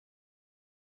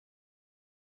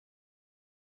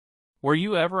 Were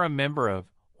you ever a member of,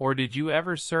 or did you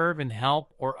ever serve in,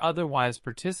 help, or otherwise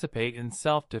participate in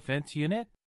self-defense unit?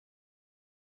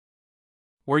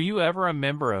 Were you ever a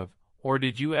member of, or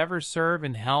did you ever serve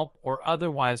in, help, or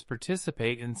otherwise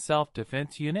participate in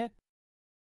self-defense unit?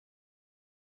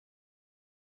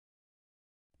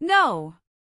 No.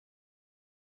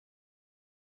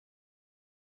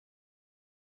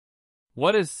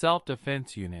 What is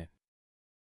self-defense unit?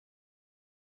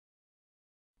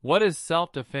 What is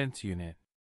self-defense unit?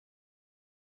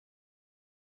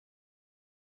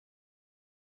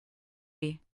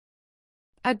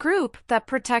 A group that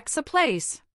protects a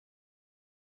place.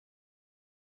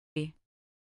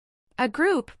 A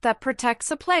group that protects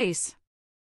a place.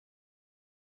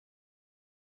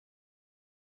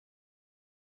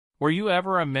 Were you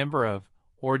ever a member of,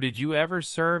 or did you ever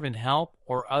serve in, help,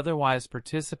 or otherwise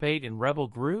participate in rebel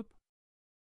group?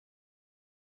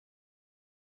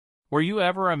 Were you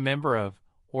ever a member of,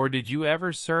 or did you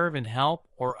ever serve and help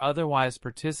or otherwise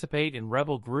participate in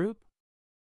rebel group?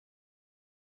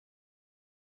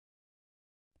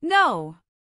 No.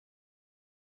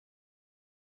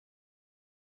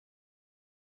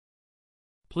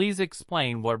 Please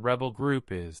explain what rebel group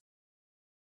is.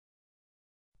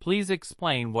 Please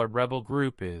explain what rebel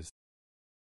group is.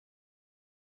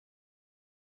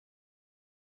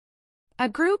 A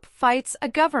group fights a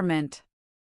government.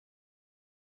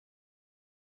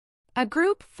 A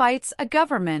group fights a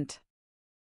government.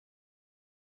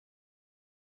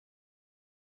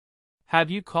 Have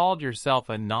you called yourself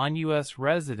a non-U.S.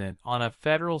 resident on a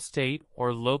federal, state,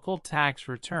 or local tax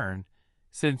return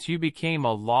since you became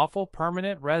a lawful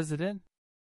permanent resident?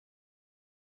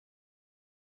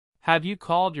 Have you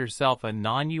called yourself a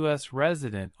non-U.S.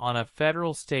 resident on a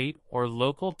federal, state, or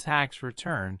local tax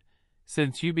return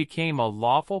since you became a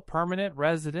lawful permanent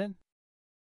resident?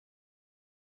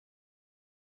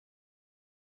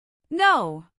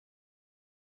 No.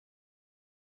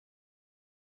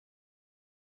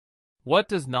 What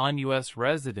does non-U.S.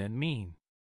 resident mean?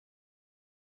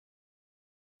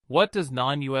 What does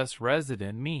non-U.S.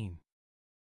 resident mean?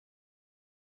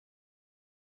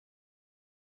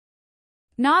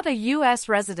 Not a U.S.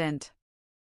 resident.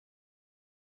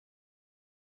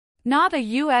 Not a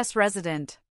U.S.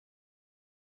 resident.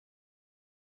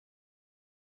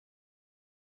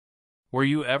 Were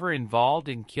you ever involved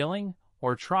in killing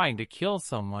or trying to kill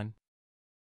someone?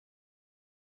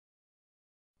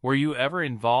 Were you ever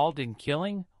involved in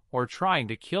killing or trying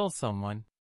to kill someone?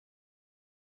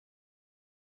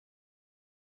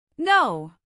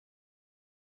 No.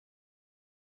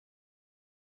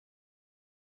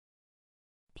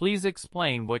 Please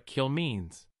explain what kill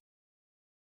means.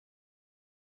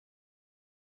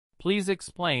 Please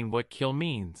explain what kill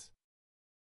means.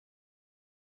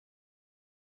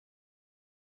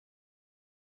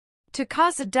 To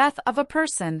cause the death of a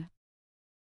person.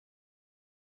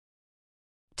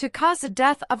 To cause the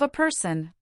death of a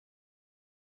person.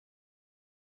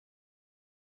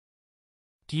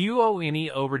 Do you owe any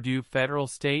overdue federal,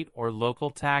 state, or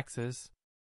local taxes?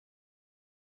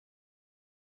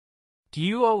 Do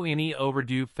you owe any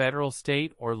overdue federal,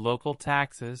 state, or local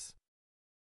taxes?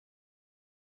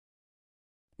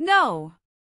 No.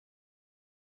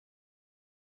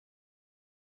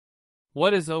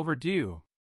 What is overdue?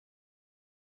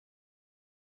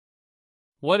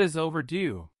 What is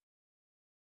overdue?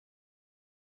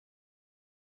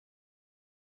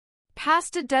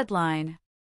 Past a deadline.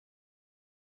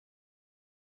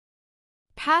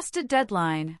 Past a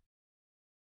deadline.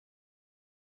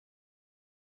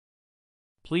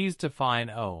 Please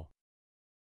define owe.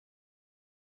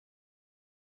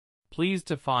 Please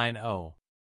define owe.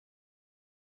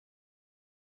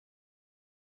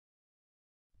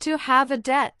 To have a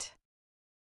debt.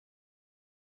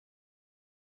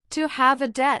 To have a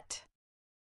debt.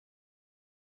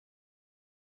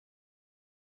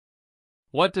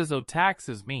 What does owe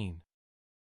taxes mean?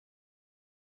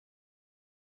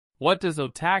 What does owe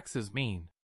taxes mean?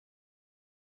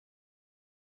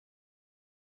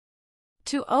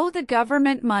 To owe the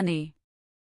government money.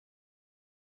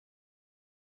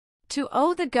 To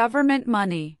owe the government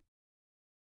money.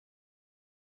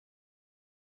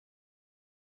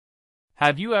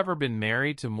 Have you ever been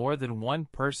married to more than one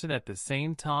person at the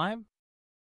same time?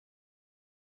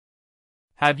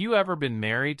 Have you ever been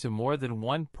married to more than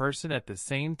one person at the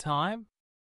same time?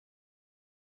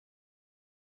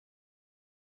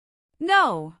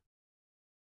 No.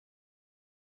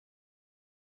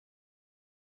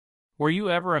 Were you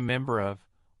ever a member of,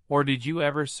 or did you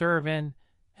ever serve in,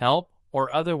 help,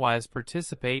 or otherwise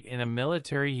participate in a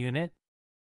military unit?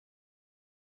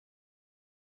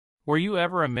 Were you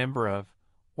ever a member of,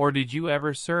 or did you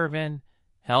ever serve in,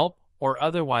 help, or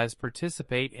otherwise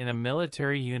participate in a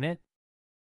military unit?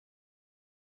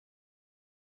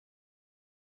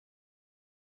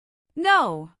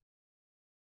 No.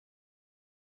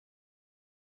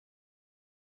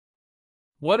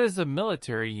 What is a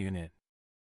military unit?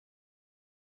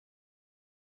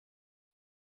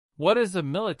 What is a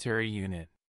military unit?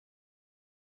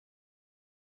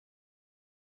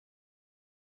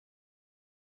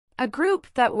 A group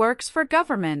that works for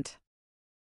government.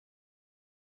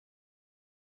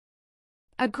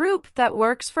 A group that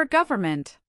works for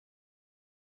government.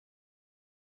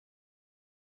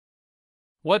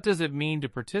 What does it mean to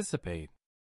participate?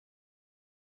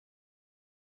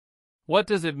 What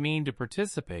does it mean to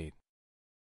participate?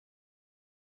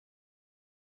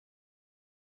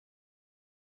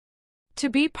 To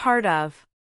be part of.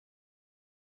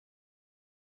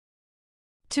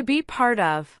 To be part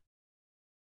of.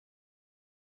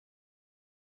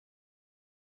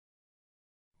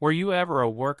 Were you ever a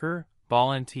worker,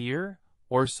 volunteer,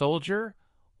 or soldier,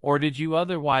 or did you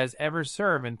otherwise ever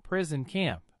serve in prison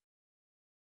camp?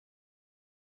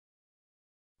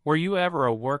 Were you ever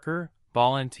a worker,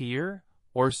 volunteer,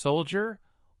 or soldier,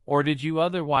 or did you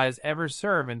otherwise ever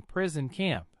serve in prison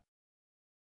camp?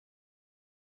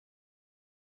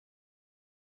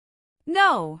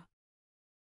 No.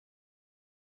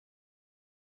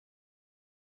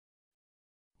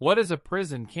 What is a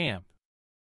prison camp?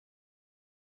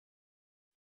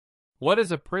 What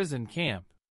is a prison camp?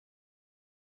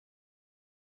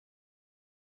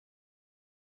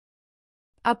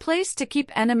 A place to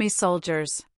keep enemy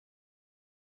soldiers.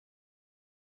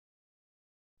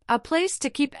 A place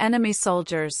to keep enemy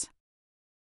soldiers.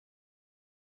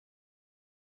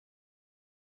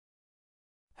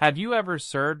 Have you ever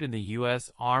served in the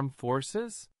U.S. Armed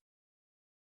Forces?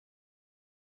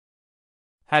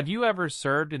 Have you ever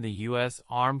served in the U.S.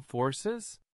 Armed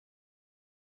Forces?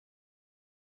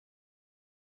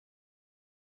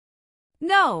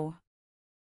 No.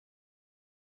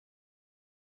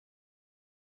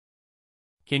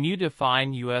 Can you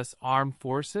define U.S. Armed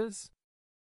Forces?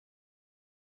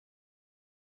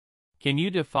 Can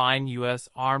you define U.S.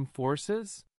 Armed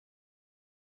Forces?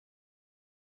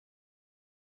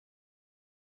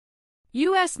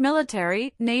 U.S.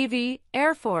 military, Navy,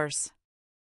 Air Force.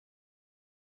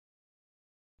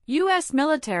 U.S.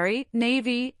 military,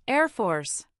 Navy, Air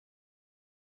Force.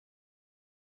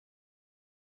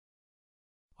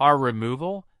 Are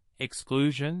removal,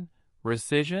 exclusion,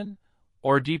 rescission,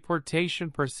 or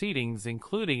deportation proceedings,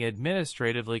 including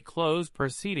administratively closed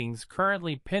proceedings,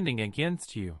 currently pending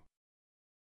against you?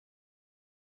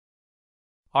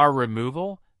 Are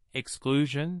removal,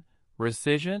 exclusion,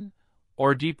 rescission,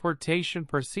 or deportation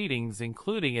proceedings,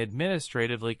 including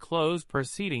administratively closed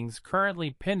proceedings, currently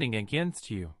pending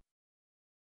against you?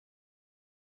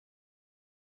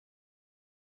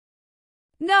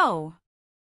 No.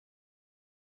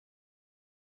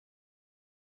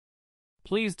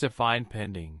 Please define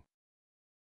pending.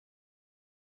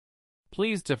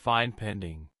 Please define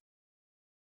pending.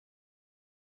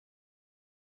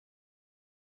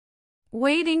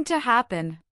 Waiting to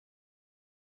happen.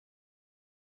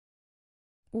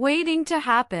 Waiting to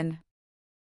happen.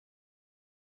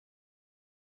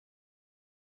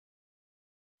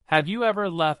 Have you ever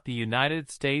left the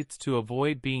United States to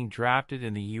avoid being drafted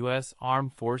in the U.S.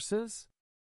 Armed Forces?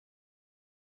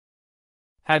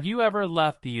 Have you ever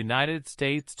left the United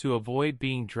States to avoid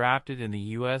being drafted in the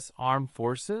U.S. Armed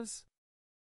Forces?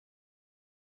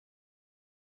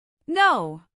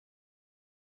 No.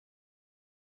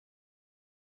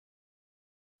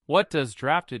 What does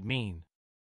drafted mean?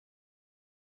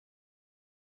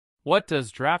 What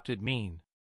does drafted mean?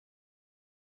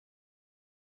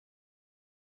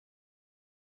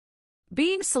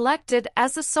 Being selected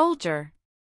as a soldier.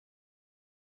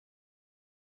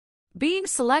 Being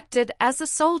selected as a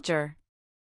soldier.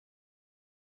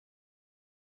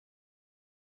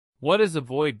 What is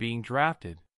avoid being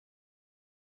drafted?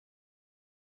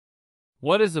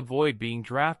 What is avoid being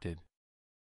drafted?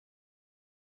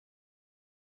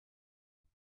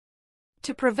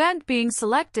 To prevent being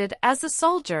selected as a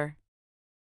soldier.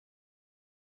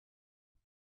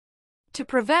 To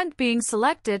prevent being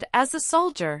selected as a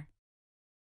soldier.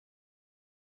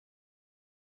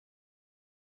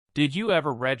 Did you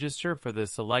ever register for the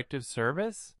Selective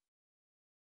Service?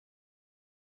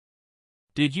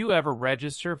 Did you ever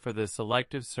register for the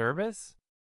Selective Service?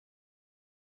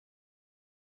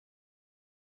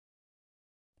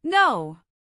 No.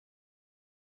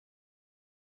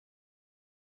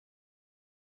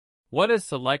 What is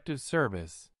Selective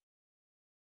Service?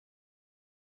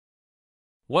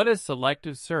 What is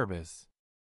Selective Service?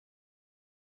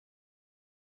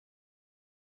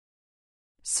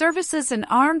 Services in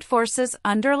armed forces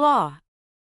under law.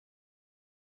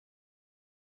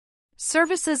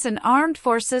 Services in armed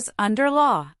forces under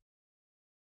law.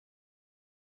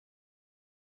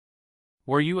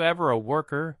 Were you ever a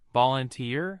worker,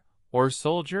 volunteer, or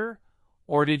soldier,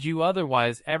 or did you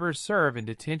otherwise ever serve in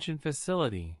detention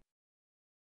facility?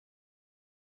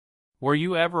 Were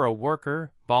you ever a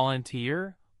worker,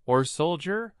 volunteer, or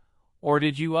soldier, or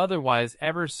did you otherwise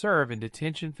ever serve in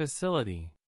detention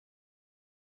facility?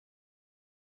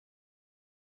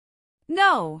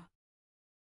 No.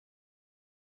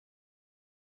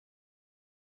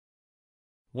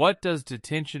 What does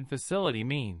detention facility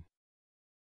mean?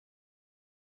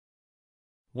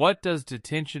 What does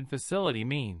detention facility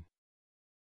mean?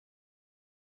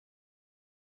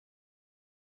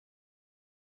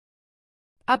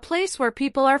 A place where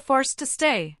people are forced to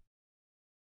stay.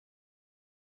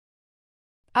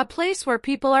 A place where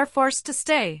people are forced to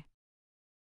stay.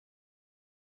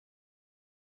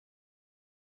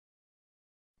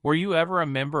 Were you ever a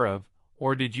member of,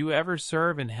 or did you ever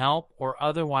serve and help or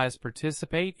otherwise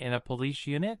participate in a police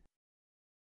unit?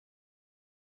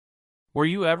 Were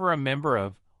you ever a member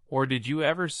of, or did you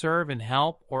ever serve and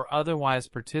help or otherwise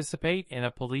participate in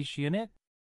a police unit?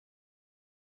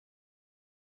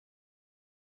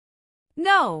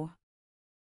 No.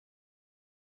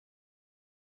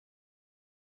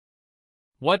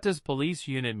 What does police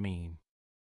unit mean?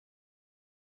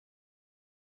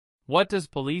 What does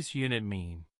police unit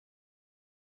mean?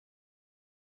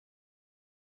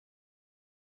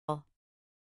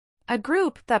 A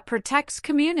group that protects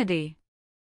community.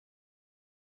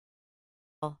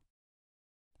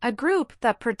 A group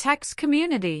that protects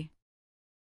community.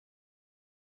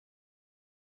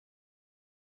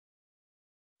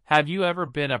 Have you ever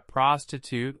been a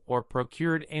prostitute or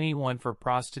procured anyone for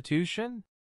prostitution?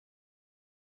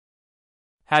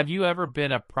 Have you ever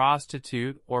been a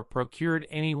prostitute or procured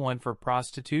anyone for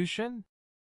prostitution?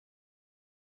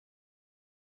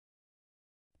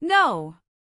 No.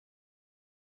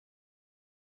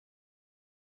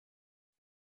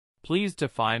 Please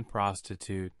define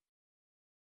prostitute.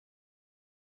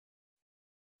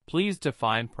 Please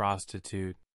define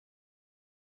prostitute.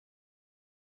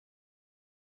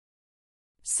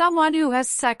 Someone who has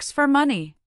sex for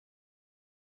money.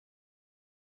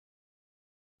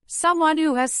 Someone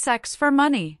who has sex for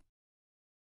money.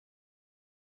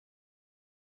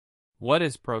 What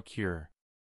is procure?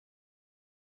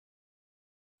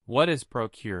 What is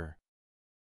procure?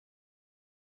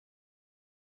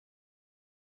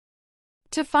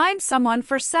 To find someone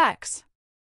for sex.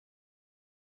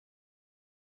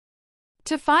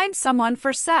 To find someone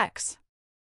for sex.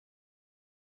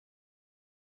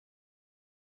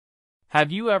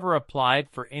 Have you ever applied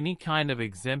for any kind of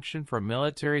exemption for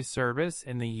military service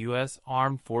in the U.S.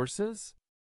 Armed Forces?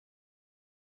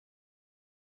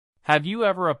 Have you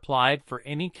ever applied for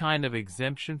any kind of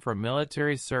exemption for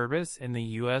military service in the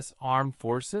U.S. Armed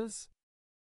Forces?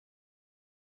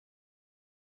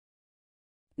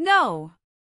 No.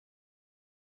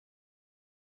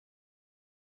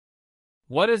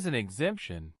 What is an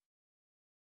exemption?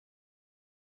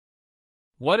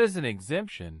 What is an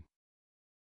exemption?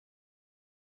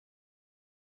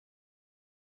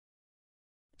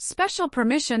 Special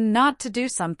permission not to do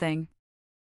something.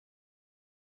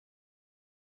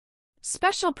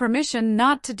 Special permission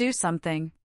not to do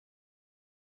something.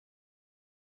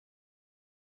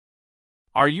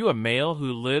 Are you a male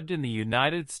who lived in the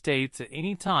United States at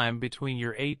any time between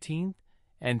your 18th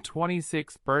and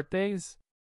 26th birthdays?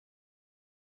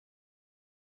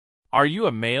 Are you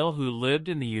a male who lived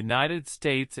in the United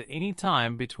States at any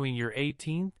time between your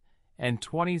 18th and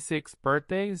 26th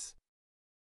birthdays?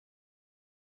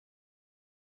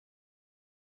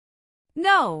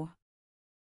 No.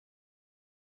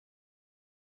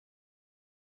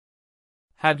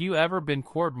 Have you ever been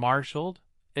court-martialed,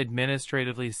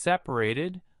 administratively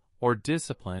separated, or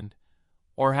disciplined,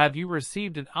 or have you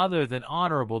received an other than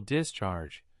honorable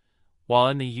discharge while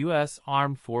in the U.S.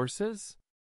 Armed Forces?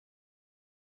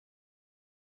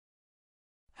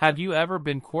 Have you ever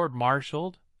been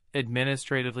court-martialed,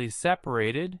 administratively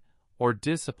separated, or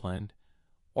disciplined,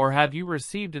 or have you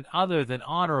received an other than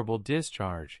honorable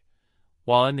discharge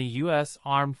while in the U.S.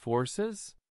 Armed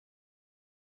Forces?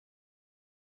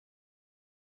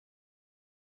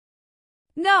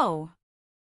 No.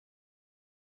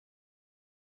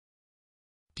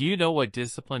 Do you know what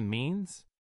discipline means?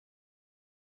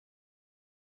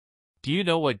 Do you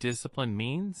know what discipline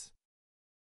means?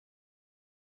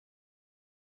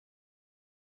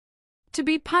 To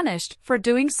be punished for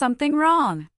doing something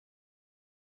wrong.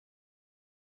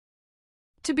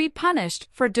 To be punished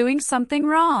for doing something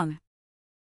wrong.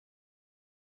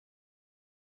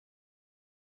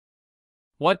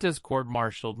 What does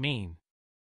court-martialed mean?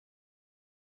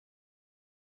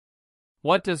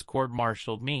 What does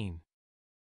court-martialed mean?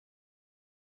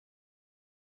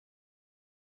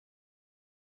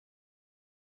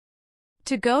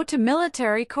 To go to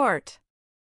military court.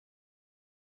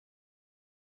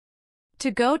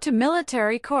 To go to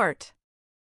military court.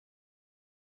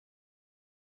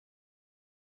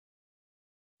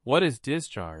 What is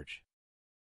discharge?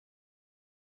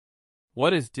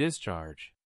 What is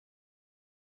discharge?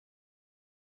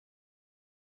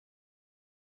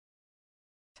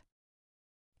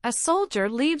 A soldier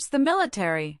leaves the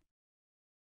military.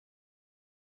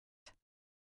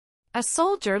 A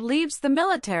soldier leaves the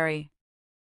military.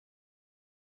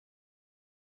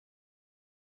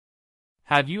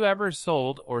 Have you ever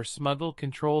sold or smuggled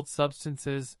controlled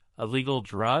substances, illegal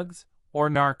drugs, or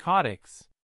narcotics?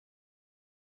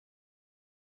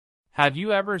 Have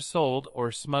you ever sold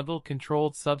or smuggled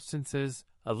controlled substances,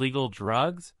 illegal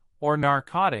drugs, or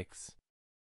narcotics?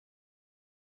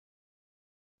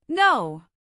 No.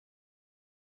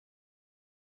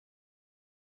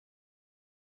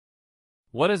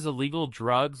 What is illegal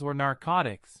drugs or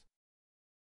narcotics?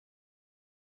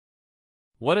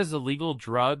 What is illegal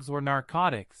drugs or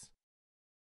narcotics?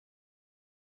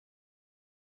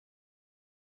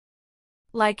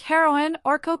 Like heroin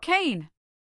or cocaine.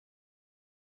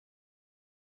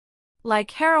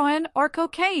 Like heroin or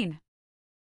cocaine.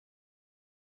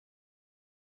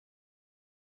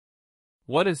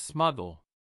 What is smuggle?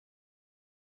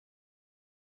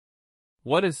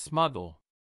 What is smuggle?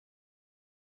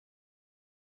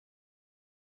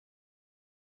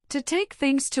 To take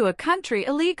things to a country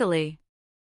illegally.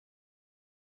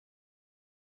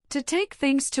 To take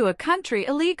things to a country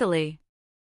illegally.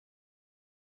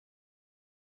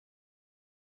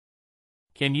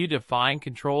 Can you define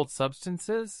controlled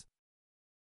substances?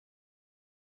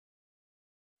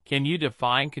 Can you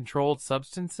define controlled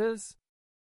substances?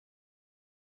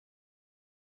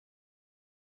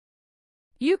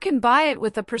 You can buy it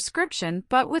with a prescription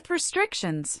but with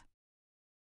restrictions.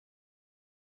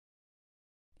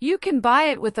 You can buy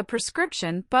it with a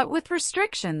prescription but with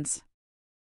restrictions.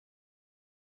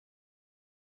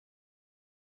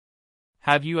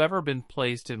 Have you ever been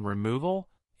placed in removal,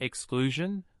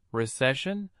 exclusion,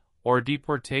 recession, or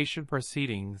deportation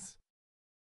proceedings?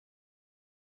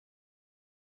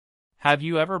 Have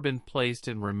you ever been placed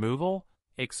in removal,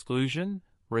 exclusion,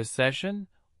 recession,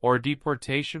 or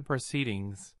deportation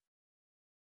proceedings?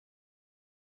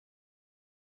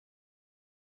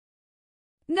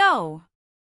 No.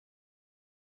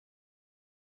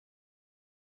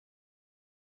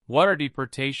 What are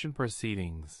deportation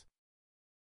proceedings?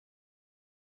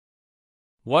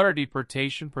 What are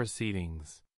deportation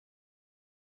proceedings?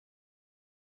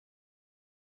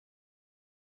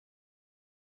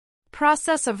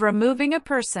 Process of removing a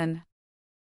person.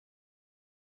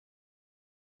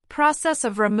 Process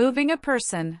of removing a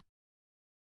person.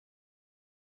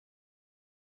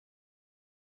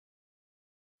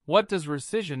 What does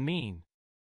rescission mean?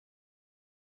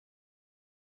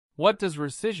 What does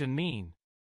rescission mean?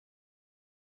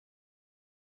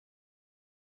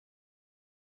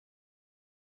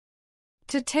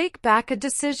 To take back a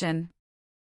decision.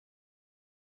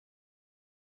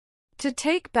 To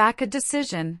take back a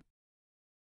decision.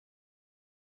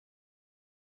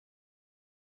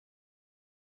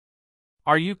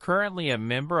 Are you currently a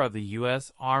member of the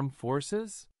U.S. Armed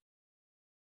Forces?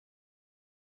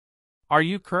 Are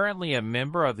you currently a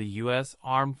member of the U.S.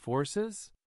 Armed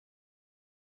Forces?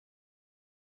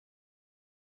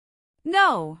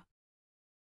 No.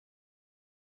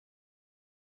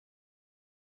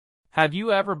 Have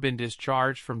you ever been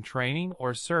discharged from training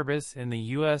or service in the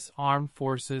U.S. Armed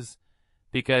Forces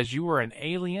because you were an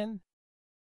alien?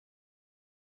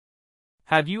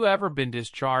 Have you ever been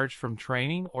discharged from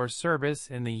training or service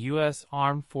in the U.S.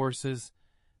 Armed Forces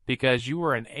because you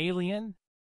were an alien?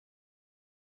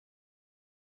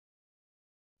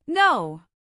 No.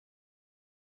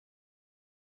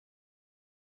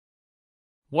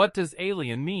 What does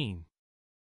alien mean?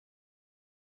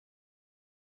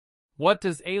 What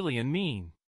does alien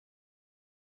mean?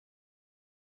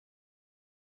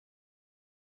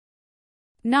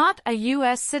 Not a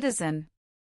U.S. citizen.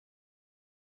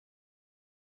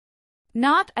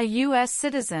 Not a U.S.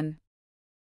 citizen.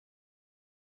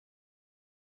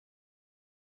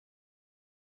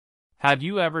 Have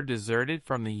you ever deserted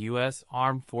from the U.S.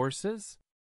 Armed Forces?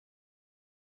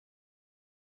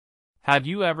 Have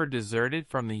you ever deserted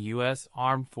from the U.S.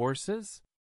 Armed Forces?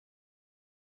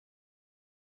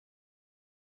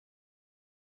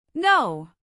 No.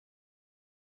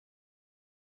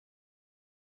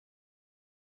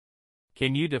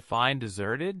 Can you define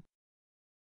deserted?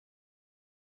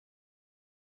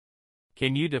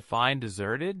 Can you define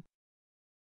deserted?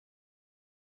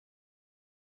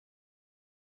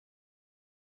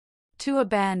 To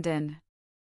abandon.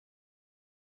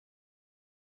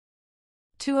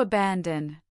 To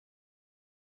abandon.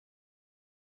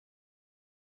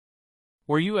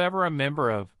 Were you ever a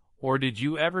member of, or did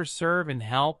you ever serve in,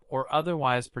 help, or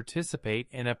otherwise participate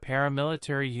in a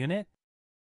paramilitary unit?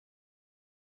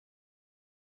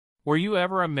 Were you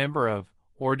ever a member of,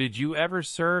 or did you ever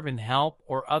serve in, help,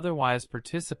 or otherwise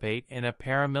participate in a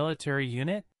paramilitary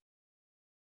unit?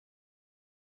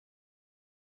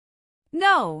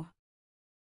 No.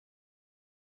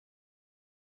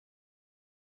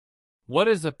 What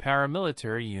is a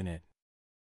paramilitary unit?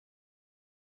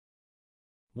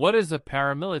 What is a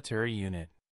paramilitary unit?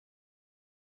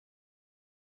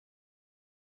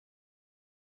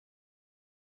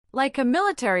 Like a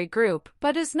military group,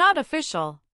 but is not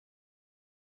official.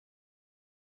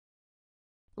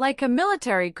 like a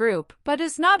military group, but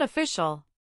is not official.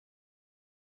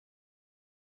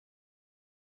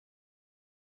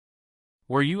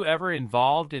 Were you ever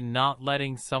involved in not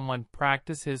letting someone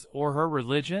practice his or her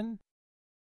religion?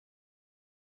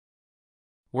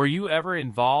 Were you ever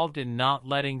involved in not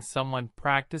letting someone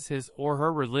practice his or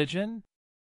her religion?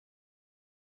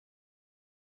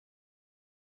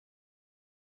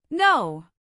 No.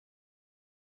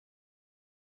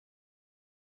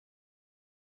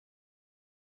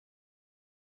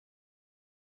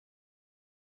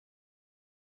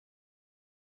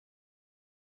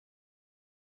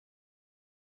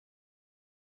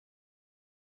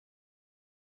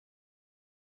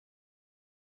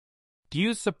 Do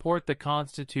you support the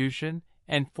Constitution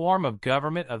and form of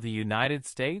government of the United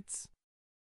States?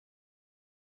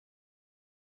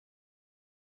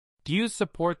 Do you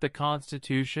support the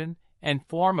Constitution and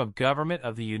form of government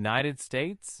of the United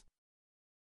States?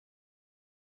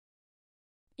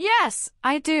 Yes,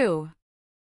 I do.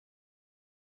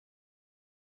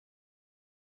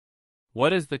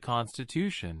 What is the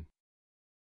Constitution?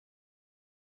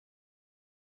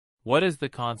 What is the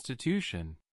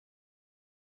Constitution?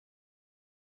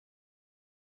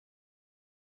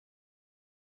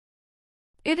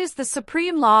 It is the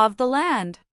supreme law of the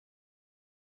land.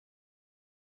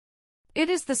 It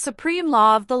is the supreme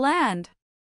law of the land.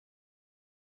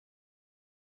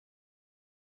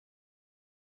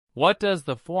 What does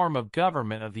the form of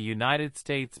government of the United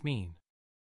States mean?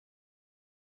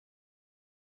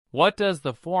 What does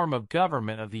the form of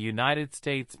government of the United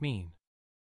States mean?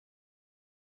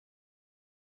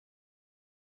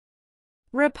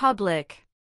 Republic.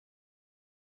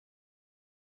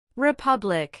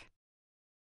 Republic.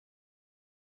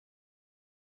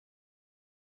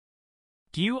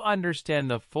 Do you understand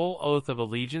the full oath of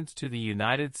allegiance to the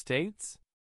United States?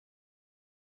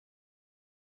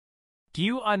 Do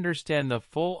you understand the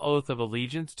full oath of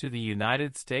allegiance to the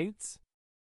United States?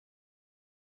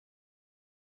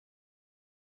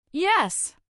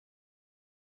 Yes.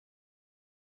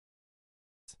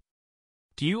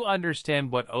 Do you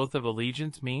understand what oath of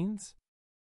allegiance means?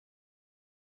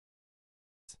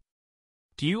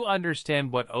 Do you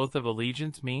understand what oath of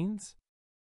allegiance means?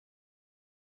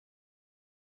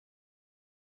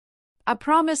 A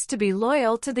promise to be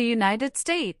loyal to the United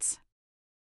States.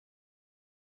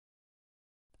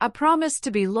 A promise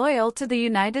to be loyal to the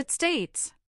United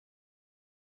States.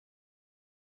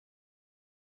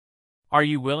 Are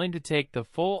you willing to take the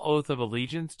full oath of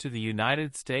allegiance to the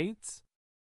United States?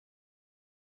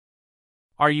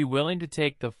 Are you willing to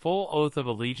take the full oath of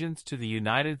allegiance to the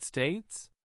United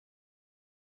States?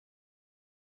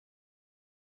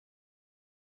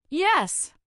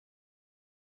 Yes.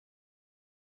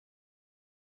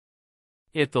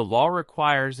 If the law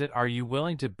requires it, are you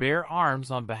willing to bear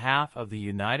arms on behalf of the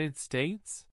United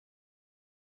States?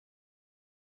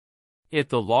 If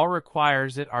the law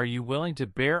requires it, are you willing to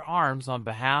bear arms on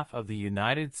behalf of the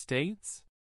United States?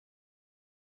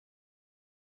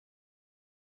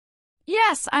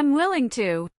 Yes, I'm willing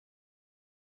to.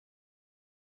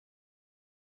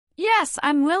 Yes,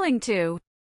 I'm willing to.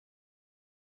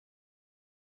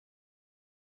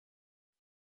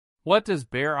 What does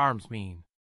bear arms mean?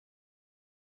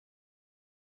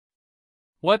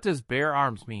 What does bear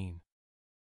arms mean?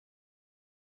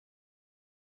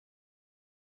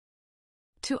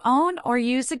 To own or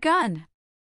use a gun.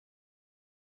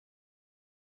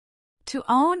 To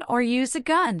own or use a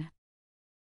gun.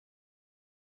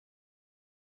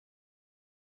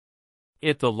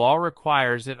 If the law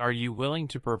requires it, are you willing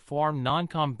to perform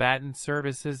non-combatant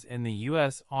services in the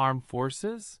U.S. Armed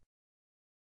Forces?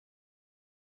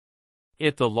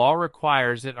 If the law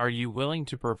requires it, are you willing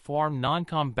to perform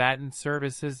non-combatant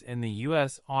services in the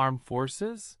U.S. Armed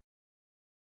Forces?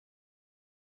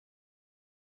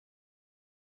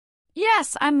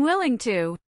 Yes, I'm willing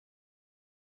to.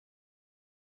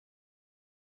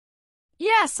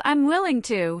 Yes, I'm willing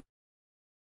to.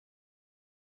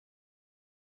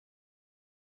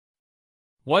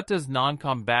 What does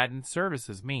non-combatant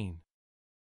services mean?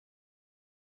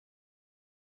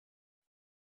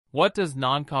 What does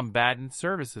non-combatant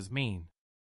services mean?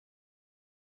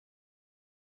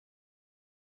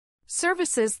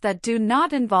 Services that do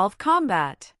not involve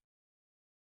combat.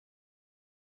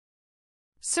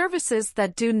 Services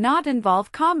that do not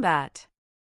involve combat.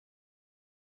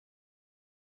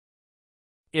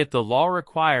 If the law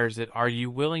requires it, are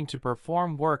you willing to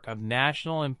perform work of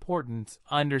national importance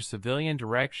under civilian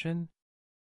direction?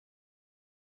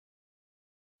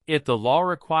 If the law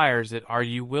requires it, are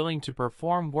you willing to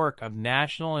perform work of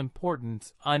national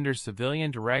importance under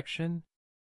civilian direction?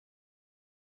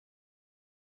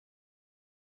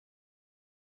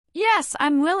 Yes,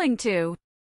 I'm willing to.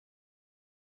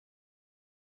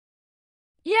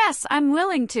 Yes, I'm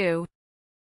willing to.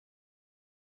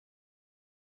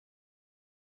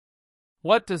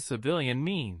 What does civilian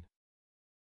mean?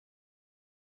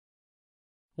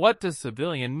 What does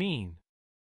civilian mean?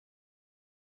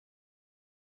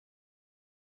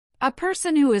 A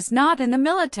person who is not in the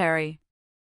military.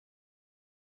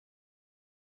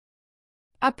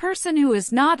 A person who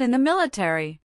is not in the military.